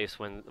always nice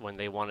when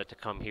they want it to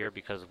come here,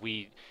 because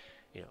we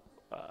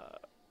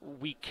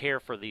we care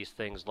for these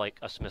things like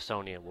a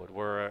Smithsonian would.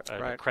 We're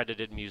an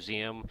accredited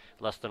museum.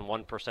 Less than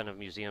 1% of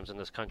museums in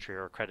this country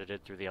are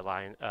accredited through the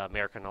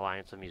American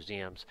Alliance of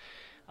Museums.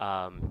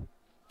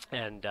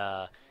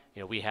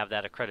 We have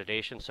that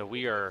accreditation, so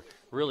we are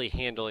really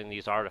handling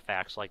these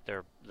artifacts like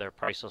they're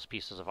priceless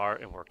pieces of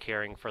art, and we're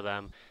caring for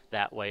them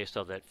that way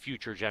so that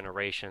future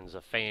generations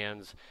of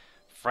fans,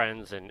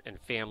 friends, and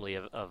family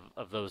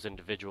of those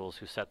individuals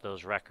who set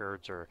those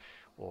records or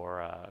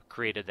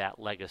created that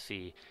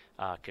legacy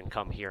can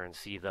come here and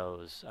see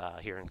those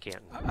here in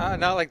Canton.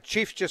 Now, like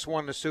Chiefs just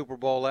won the Super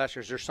Bowl last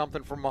year. Is there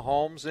something from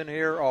Mahomes in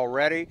here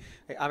already?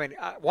 I mean,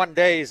 one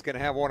day he's going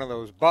to have one of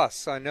those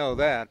busts. I know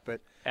that,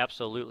 but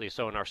absolutely.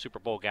 So in our Super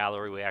Bowl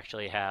gallery, we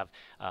actually have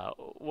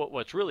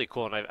what's really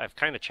cool, and I've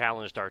kind of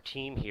challenged our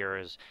team here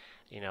is,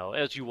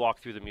 as you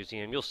walk through the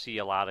museum, you'll see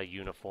a lot of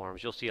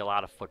uniforms, you'll see a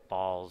lot of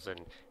footballs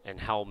and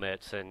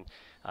helmets, and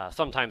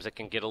sometimes it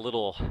can get a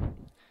little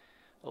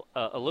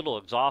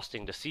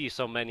exhausting to see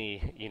so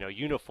many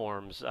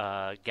uniforms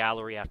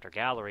gallery after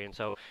gallery, and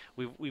so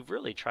we've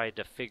really tried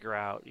to figure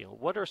out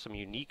what are some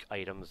unique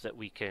items that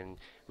we can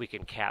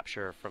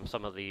capture from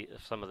some of the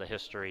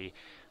history.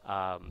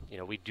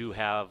 We do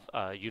have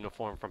a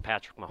uniform from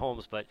Patrick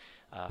Mahomes, but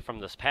from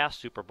this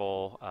past Super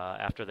Bowl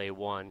after they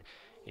won,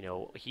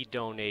 he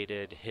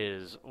donated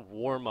his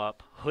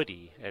warm-up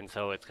hoodie, and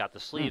so it's got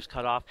the sleeves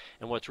cut off.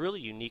 And what's really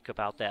unique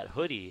about that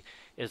hoodie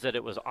is that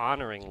it was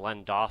honoring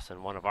Len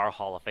Dawson, one of our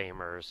Hall of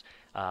Famers.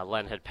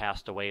 Len had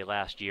passed away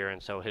last year,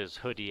 and so his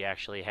hoodie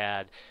actually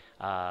had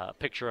a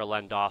picture of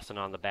Len Dawson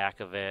on the back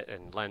of it,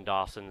 and Len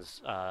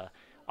Dawson's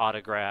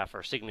autograph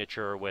or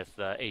signature with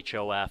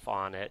HOF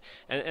on it,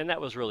 and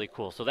that was really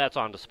cool. So that's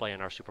on display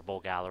in our Super Bowl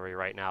gallery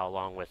right now,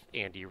 along with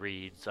Andy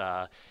Reid's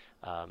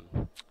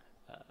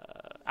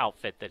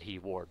outfit that he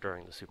wore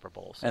during the Super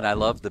Bowl. So. And I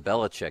love the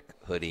Belichick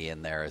hoodie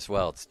in there as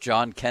well. It's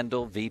John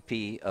Kendall,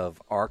 VP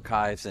of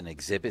Archives and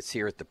Exhibits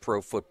here at the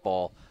Pro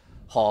Football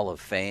Hall of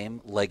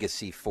Fame,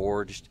 legacy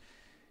forged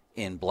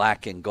in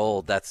black and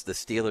gold. That's the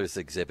Steelers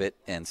exhibit,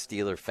 and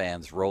Steeler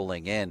fans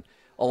rolling in.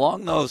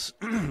 Along those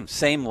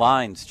same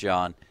lines,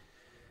 John,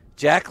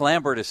 Jack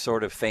Lambert is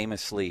sort of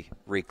famously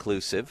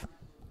reclusive.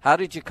 How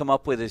did you come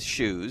up with his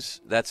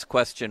shoes? That's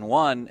question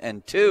one.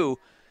 And two,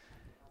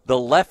 the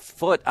left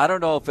foot, I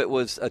don't know if it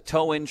was a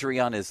toe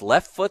injury on his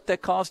left foot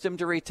that caused him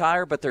to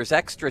retire, but there's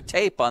extra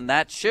tape on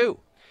that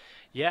shoe.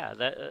 Yeah,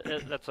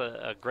 that's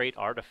a great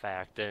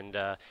artifact, and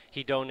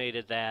he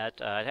donated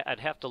that. I'd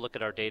have to look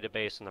at our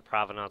database and the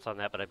provenance on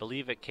that, but I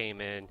believe it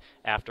came in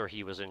after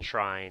he was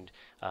enshrined.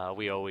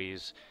 We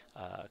always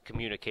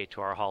communicate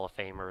to our Hall of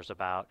Famers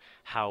about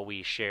how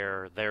we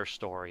share their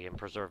story and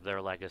preserve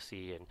their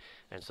legacy,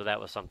 and so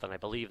that was something I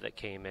believe that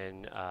came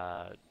in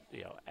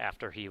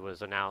after he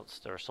was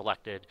announced or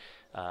selected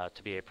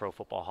to be a Pro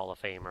Football Hall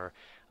of Famer.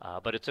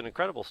 But it's an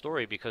incredible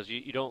story because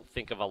you don't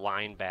think of a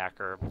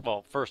linebacker.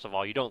 Well, first of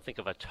all, you don't think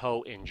of a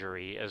toe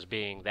injury as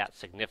being that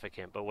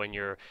significant. But when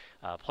you're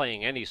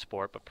playing any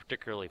sport, but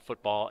particularly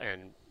football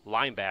and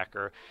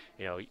linebacker,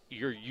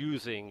 you're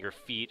using your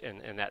feet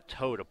and that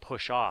toe to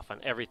push off on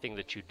everything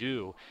that you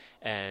do.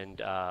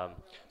 And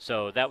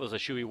so that was a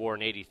shoe he wore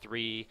in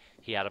 '83.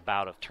 He had a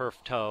bout of turf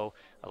toe.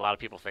 A lot of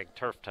people think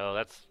turf toe,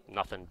 that's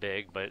nothing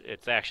big, but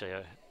it's actually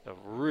a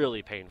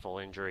really painful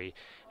injury,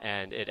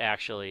 and it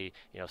actually,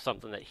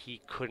 something that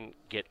he couldn't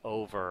get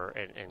over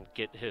and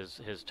get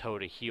his toe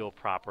to heal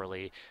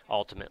properly,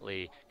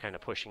 ultimately kind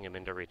of pushing him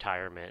into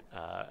retirement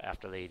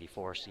after the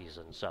 '84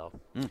 season. So,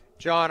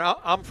 John,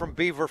 I'm from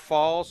Beaver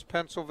Falls,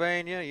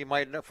 Pennsylvania. You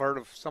might have heard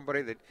of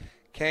somebody that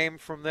came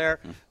from there.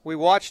 We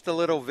watched a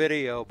little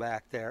video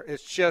back there.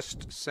 It's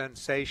just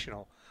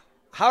sensational.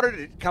 How did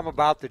it come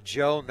about that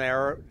Joe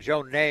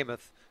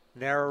Namath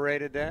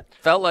narrated that?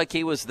 Felt like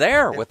he was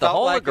there with the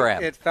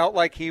hologram. It felt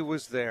like he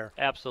was there.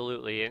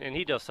 Absolutely, and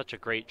he does such a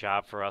great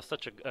job for us,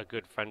 such a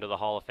good friend of the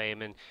Hall of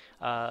Fame. And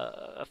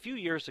a few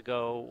years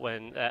ago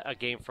when A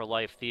Game for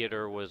Life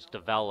Theater was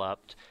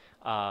developed,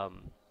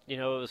 it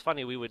was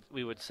funny, we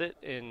would sit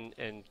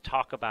and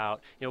talk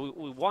about, we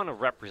want to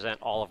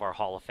represent all of our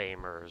Hall of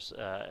Famers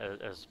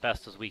as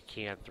best as we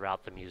can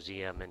throughout the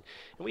museum. And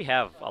we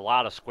have a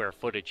lot of square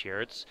footage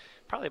here. It's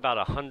probably about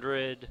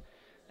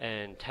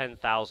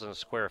 110,000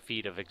 square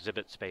feet of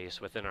exhibit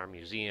space within our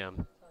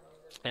museum.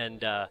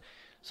 And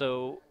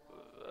so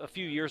a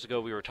few years ago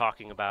we were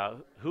talking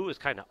about who is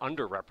kind of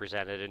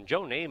underrepresented, and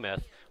Joe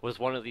Namath was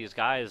one of these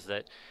guys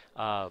that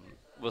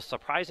was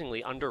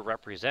surprisingly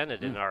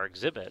underrepresented in our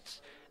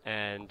exhibits.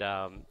 And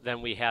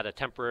then we had a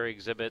temporary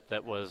exhibit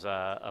that was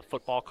a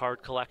football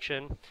card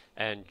collection,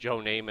 and Joe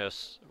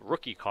Namath's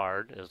rookie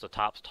card, as the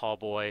Topps Tall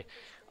Boy,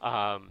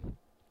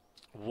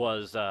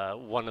 was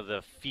one of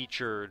the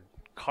featured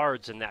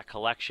cards in that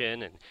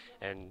collection,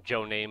 and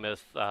Joe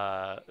Namath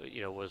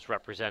was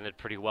represented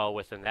pretty well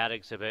within that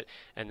exhibit.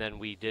 And then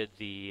we did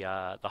the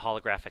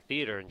holographic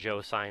theater, and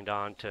Joe signed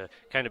on to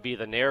kind of be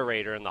the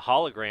narrator in the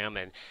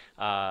hologram, and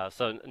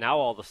so now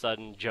all of a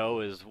sudden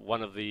Joe is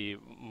one of the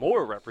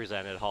more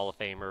represented Hall of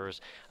Famers,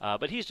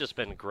 but he's just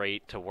been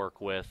great to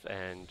work with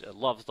and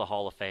loves the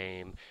Hall of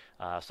Fame.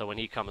 So when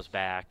he comes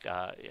back,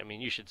 I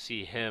mean, you should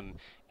see him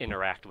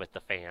interact with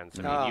the fans.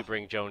 I mean, you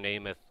bring Joe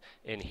Namath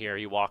in here,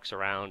 he walks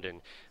around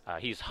and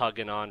he's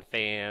hugging on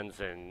fans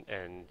and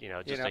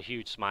just a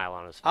huge smile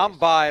on his face. I'm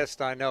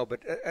biased, I know,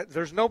 but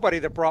there's nobody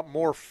that brought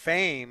more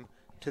fame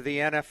to the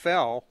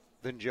NFL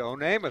than Joe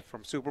Namath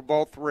from Super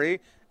Bowl III,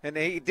 and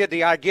he did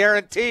the I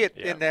guarantee it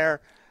in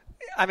there.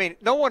 I mean,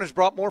 no one has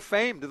brought more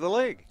fame to the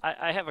league.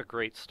 I have a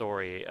great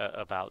story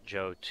about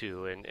Joe,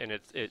 too, and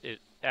it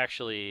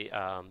actually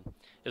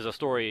is a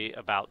story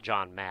about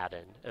John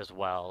Madden as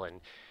well.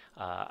 And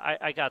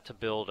I got to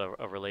build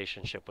a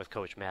relationship with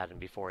Coach Madden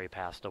before he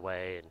passed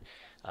away,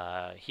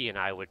 and he and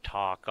I would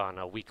talk on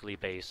a weekly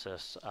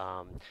basis.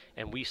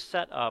 And we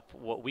set up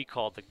what we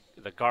called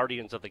the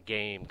Guardians of the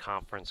Game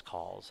conference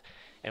calls.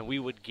 And we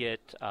would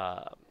get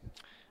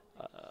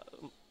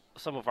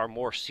some of our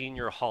more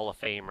senior Hall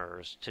of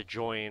Famers to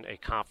join a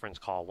conference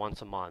call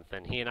once a month,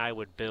 and he and I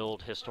would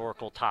build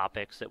historical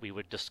topics that we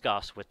would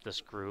discuss with this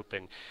group,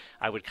 and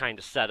I would kind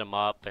of set them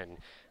up and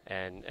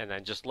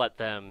then just let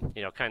them,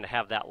 kind of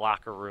have that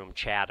locker room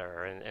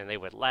chatter, and they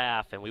would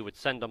laugh, and we would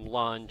send them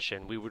lunch,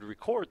 and we would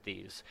record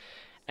these,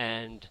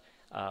 and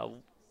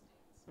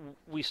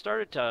we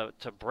started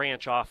to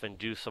branch off and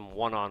do some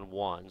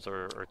one-on-ones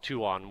or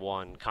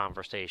two-on-one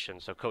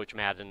conversations. So Coach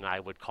Madden and I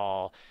would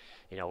call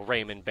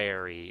Raymond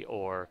Berry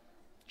or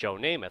Joe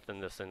Namath in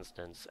this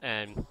instance.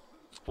 And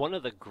one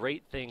of the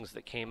great things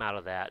that came out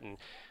of that, and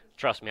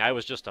trust me, I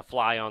was just a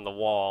fly on the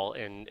wall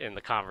in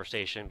the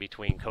conversation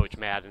between Coach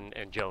Madden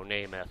and Joe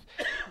Namath.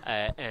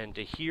 And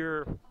to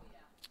hear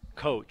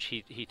Coach,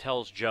 he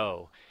tells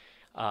Joe,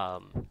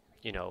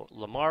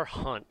 Lamar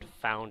Hunt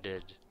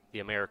founded the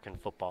American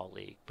Football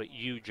League, but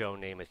you, Joe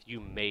Namath, you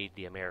made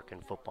the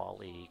American Football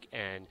League.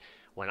 And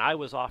when I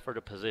was offered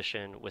a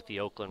position with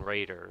the Oakland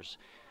Raiders,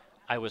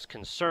 I was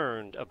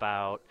concerned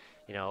about,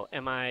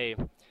 my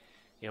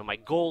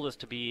goal is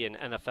to be an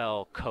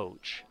NFL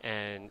coach,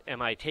 and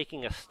am I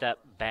taking a step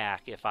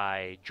back if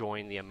I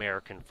join the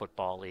American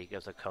Football League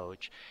as a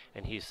coach?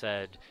 And he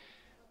said,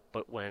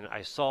 but when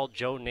I saw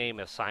Joe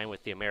Namath sign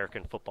with the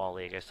American Football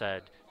League, I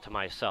said to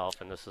myself,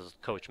 and this is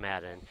Coach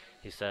Madden,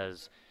 he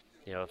says,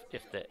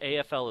 if the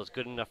AFL is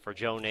good enough for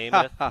Joe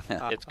Namath,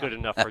 it's good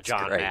enough for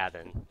John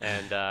Madden.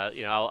 And,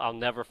 I'll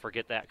never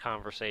forget that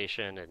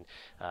conversation, and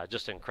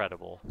just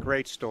incredible.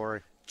 Great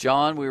story.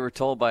 John, we were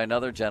told by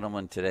another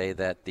gentleman today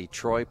that the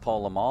Troy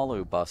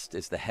Polamalu bust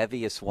is the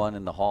heaviest one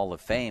in the Hall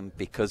of Fame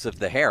because of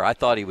the hair. I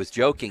thought he was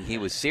joking. He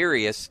was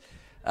serious.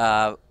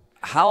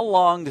 How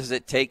long does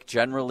it take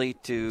generally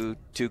to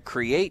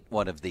create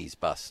one of these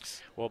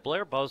busts? Well,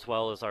 Blair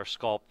Buswell is our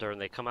sculptor, and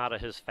they come out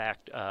of his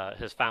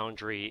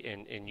foundry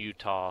in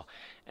Utah.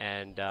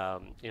 And,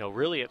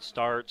 really it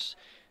starts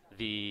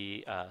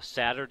the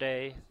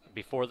Saturday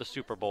before the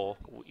Super Bowl.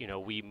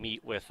 We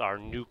meet with our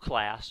new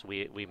class.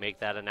 We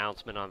make that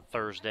announcement on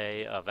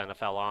Thursday of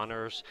NFL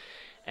Honors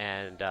or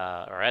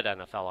at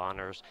NFL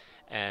Honors.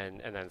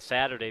 And then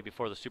Saturday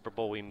before the Super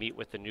Bowl, we meet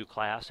with the new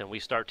class, and we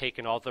start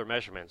taking all their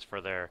measurements for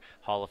their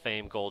Hall of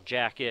Fame gold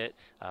jacket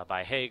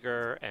by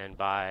Hager, and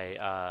by,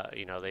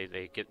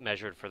 they get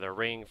measured for their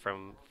ring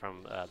from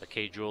the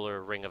K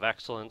Jeweler Ring of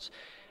Excellence.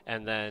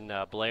 And then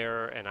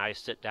Blair and I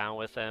sit down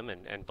with them,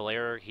 and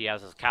Blair, he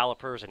has his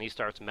calipers, and he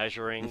starts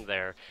measuring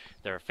their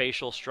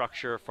facial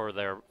structure for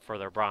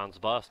their bronze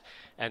bust.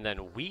 And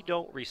then we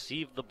don't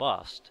receive the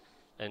bust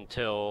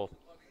until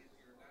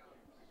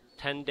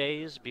 10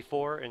 days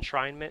before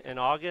enshrinement in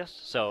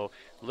August. So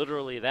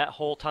literally that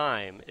whole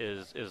time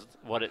is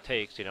what it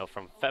takes,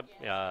 from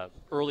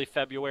early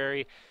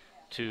February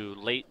to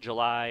late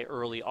July,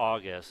 early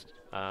August.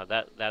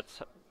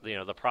 That's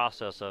the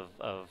process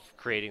of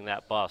creating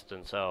that bust.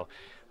 And so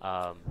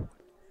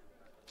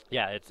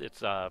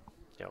it's a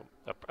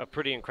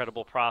pretty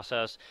incredible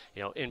process.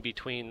 In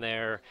between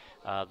there,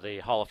 the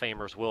Hall of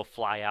Famers will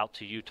fly out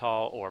to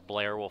Utah, or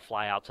Blair will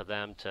fly out to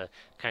them to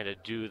kind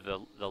of do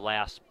the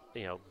last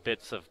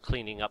bits of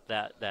cleaning up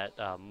that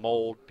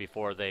mold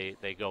before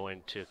they go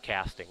into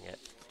casting it.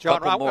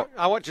 John,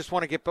 I just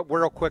want to get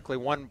real quickly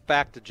one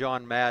back to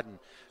John Madden.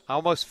 I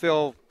almost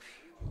feel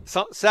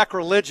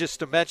sacrilegious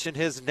to mention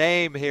his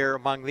name here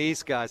among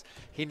these guys.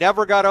 He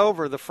never got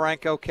over the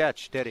Franco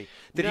catch, did he?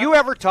 Did you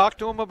ever talk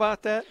to him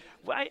about that?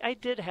 I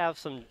did have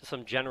some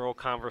general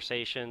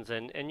conversations,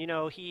 and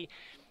he,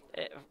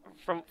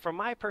 from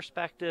my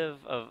perspective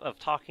of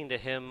talking to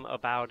him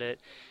about it,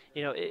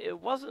 it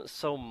wasn't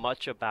so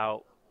much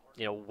about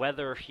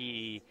whether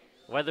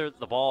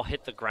the ball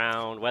hit the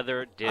ground,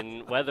 whether it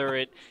didn't, whether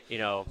it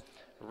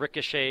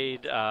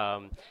ricocheted.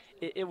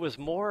 It was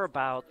more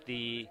about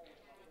the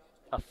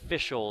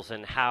officials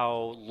and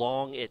how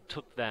long it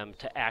took them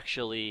to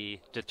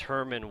actually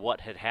determine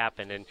what had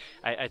happened. And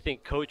I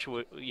think Coach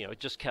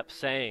just kept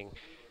saying,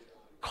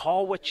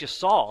 call what you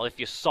saw. If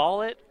you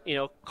saw it,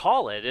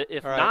 call it.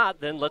 If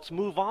not, then let's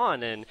move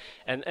on. And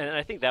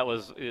I think that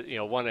was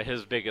one of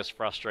his biggest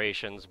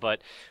frustrations.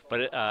 But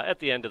at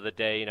the end of the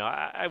day,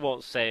 I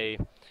won't say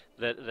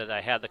that I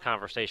had the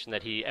conversation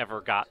that he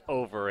ever got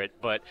over it.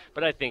 But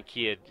I think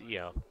he had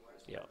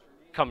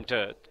come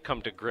to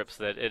grips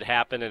that it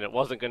happened and it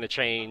wasn't going to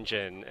change,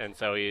 and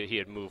so he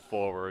had moved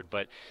forward.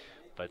 But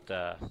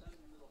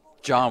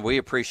John, we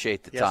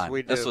appreciate the time. Yes,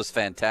 we do. This was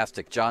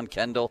fantastic. John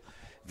Kendall,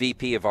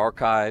 VP of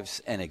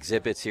Archives and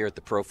Exhibits here at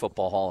the Pro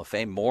Football Hall of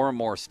Fame. More and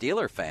more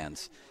Steeler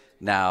fans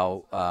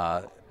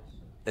now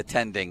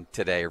attending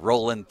today,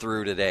 rolling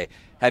through today.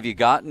 Have you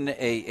gotten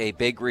a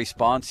big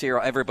response here?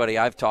 Everybody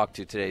I've talked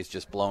to today is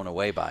just blown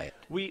away by it.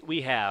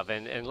 We have,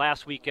 and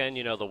last weekend,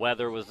 the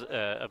weather was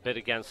a bit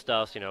against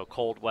us,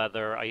 cold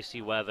weather,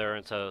 icy weather,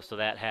 and so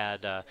that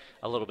had a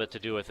little bit to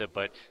do with it.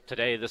 But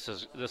today, this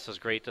is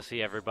great to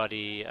see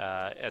everybody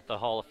at the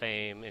Hall of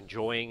Fame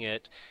enjoying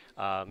it.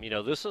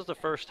 This is the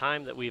first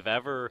time that we've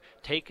ever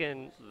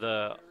taken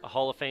the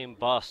Hall of Fame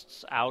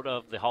busts out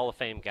of the Hall of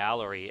Fame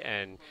gallery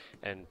and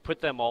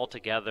put them all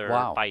together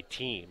by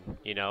team,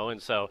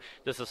 and so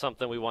this is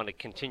something we want to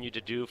continue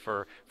to do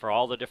for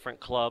all the different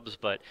clubs.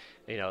 But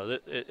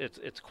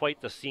it's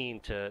quite the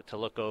scene to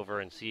look over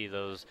and see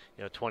those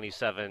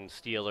 27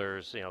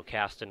 Steelers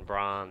cast in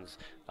bronze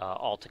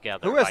all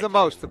together. Who has the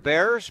most? The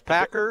Bears,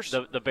 Packers?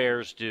 The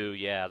Bears do,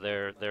 yeah.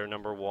 They're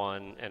number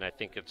one, and I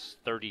think it's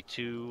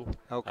 32.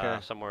 Okay,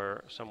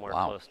 somewhere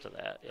close to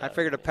that. Yeah. I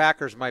figured the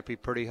Packers might be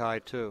pretty high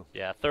too.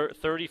 Yeah,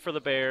 30 for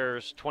the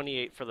Bears,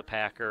 28 for the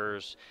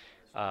Packers.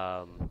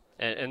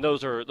 And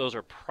those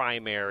are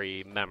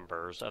primary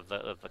members of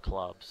the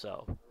club.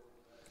 So,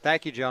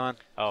 thank you, John.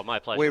 Oh, my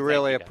pleasure. We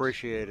really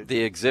appreciate it.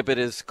 The exhibit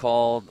is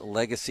called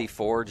Legacy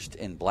Forged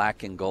in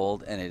Black and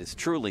Gold, and it is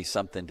truly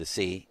something to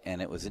see.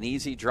 And it was an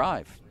easy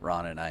drive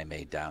Ron and I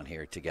made down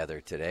here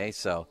together today.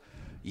 So,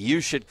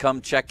 you should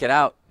come check it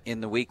out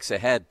in the weeks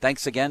ahead.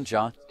 Thanks again,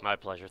 John. My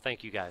pleasure.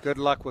 Thank you, guys. Good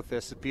luck with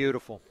this. It's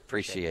beautiful.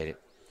 Appreciate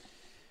it.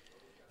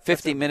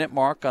 50-minute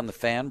mark on the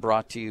Fan,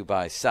 brought to you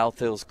by South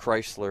Hills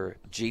Chrysler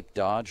Jeep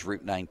Dodge,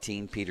 Route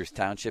 19, Peters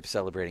Township,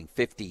 celebrating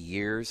 50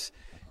 years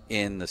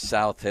in the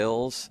South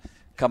Hills.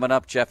 Coming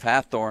up, Jeff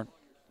Hathorn.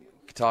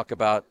 Talk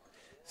about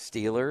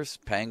Steelers,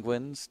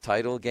 Penguins,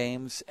 title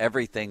games,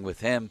 everything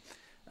with him.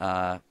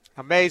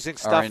 Amazing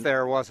stuff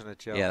there, wasn't it,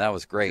 Joe? Yeah, that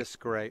was great. Just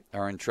great.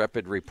 Our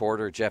intrepid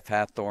reporter, Jeff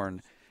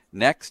Hathorn.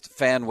 Next,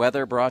 Fan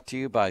Weather, brought to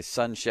you by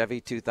Sun Chevy.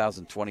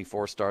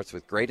 2024 starts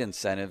with great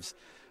incentives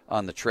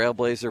on the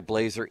Trailblazer,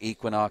 Blazer,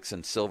 Equinox,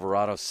 and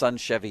Silverado.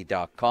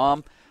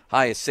 Sunchevy.com.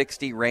 High of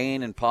 60,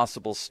 rain and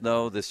possible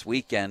snow this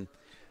weekend.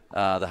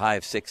 The high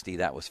of 60,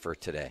 that was for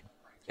today.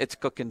 It's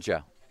Cookin'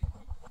 Joe.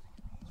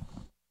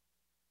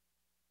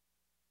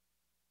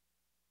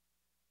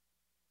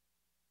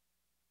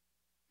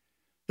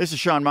 This is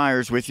Sean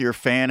Myers with your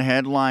Fan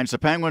Headlines. The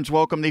Penguins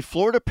welcome the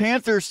Florida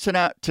Panthers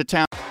to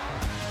town.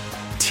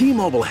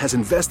 T-Mobile has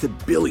invested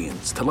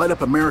billions to light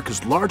up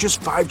America's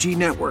largest 5G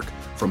network,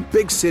 from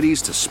big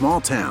cities to small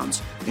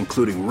towns,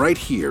 including right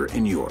here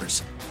in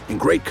yours. And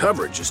great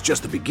coverage is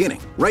just the beginning.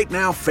 Right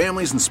now,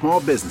 families and small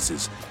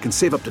businesses can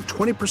save up to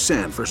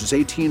 20% versus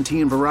AT&T and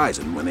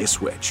Verizon when they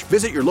switch.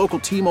 Visit your local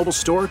T-Mobile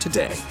store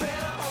today.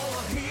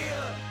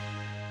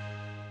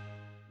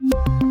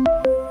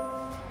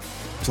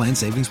 Plan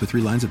savings with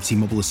 3 lines of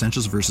T-Mobile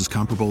Essentials versus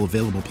comparable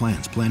available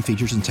plans. Plan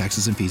features and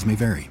taxes and fees may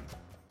vary.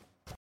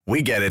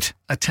 We get it.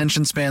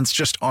 Attention spans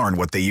just aren't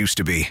what they used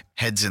to be.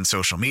 Heads in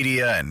social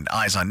media and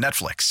eyes on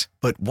Netflix.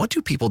 But what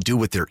do people do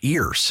with their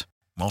ears?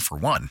 Well, for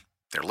one,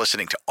 they're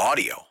listening to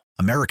audio.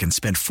 Americans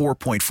spend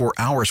 4.4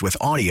 hours with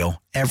audio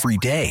every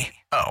day.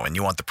 Oh, and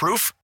you want the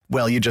proof?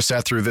 Well, you just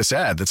sat through this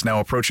ad that's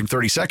now approaching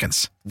 30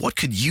 seconds. What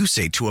could you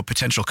say to a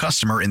potential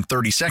customer in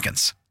 30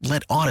 seconds?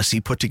 Let Odyssey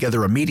put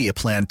together a media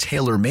plan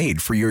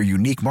tailor-made for your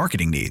unique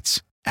marketing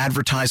needs.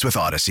 Advertise with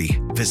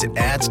Odyssey. Visit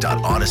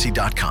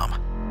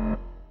ads.odyssey.com.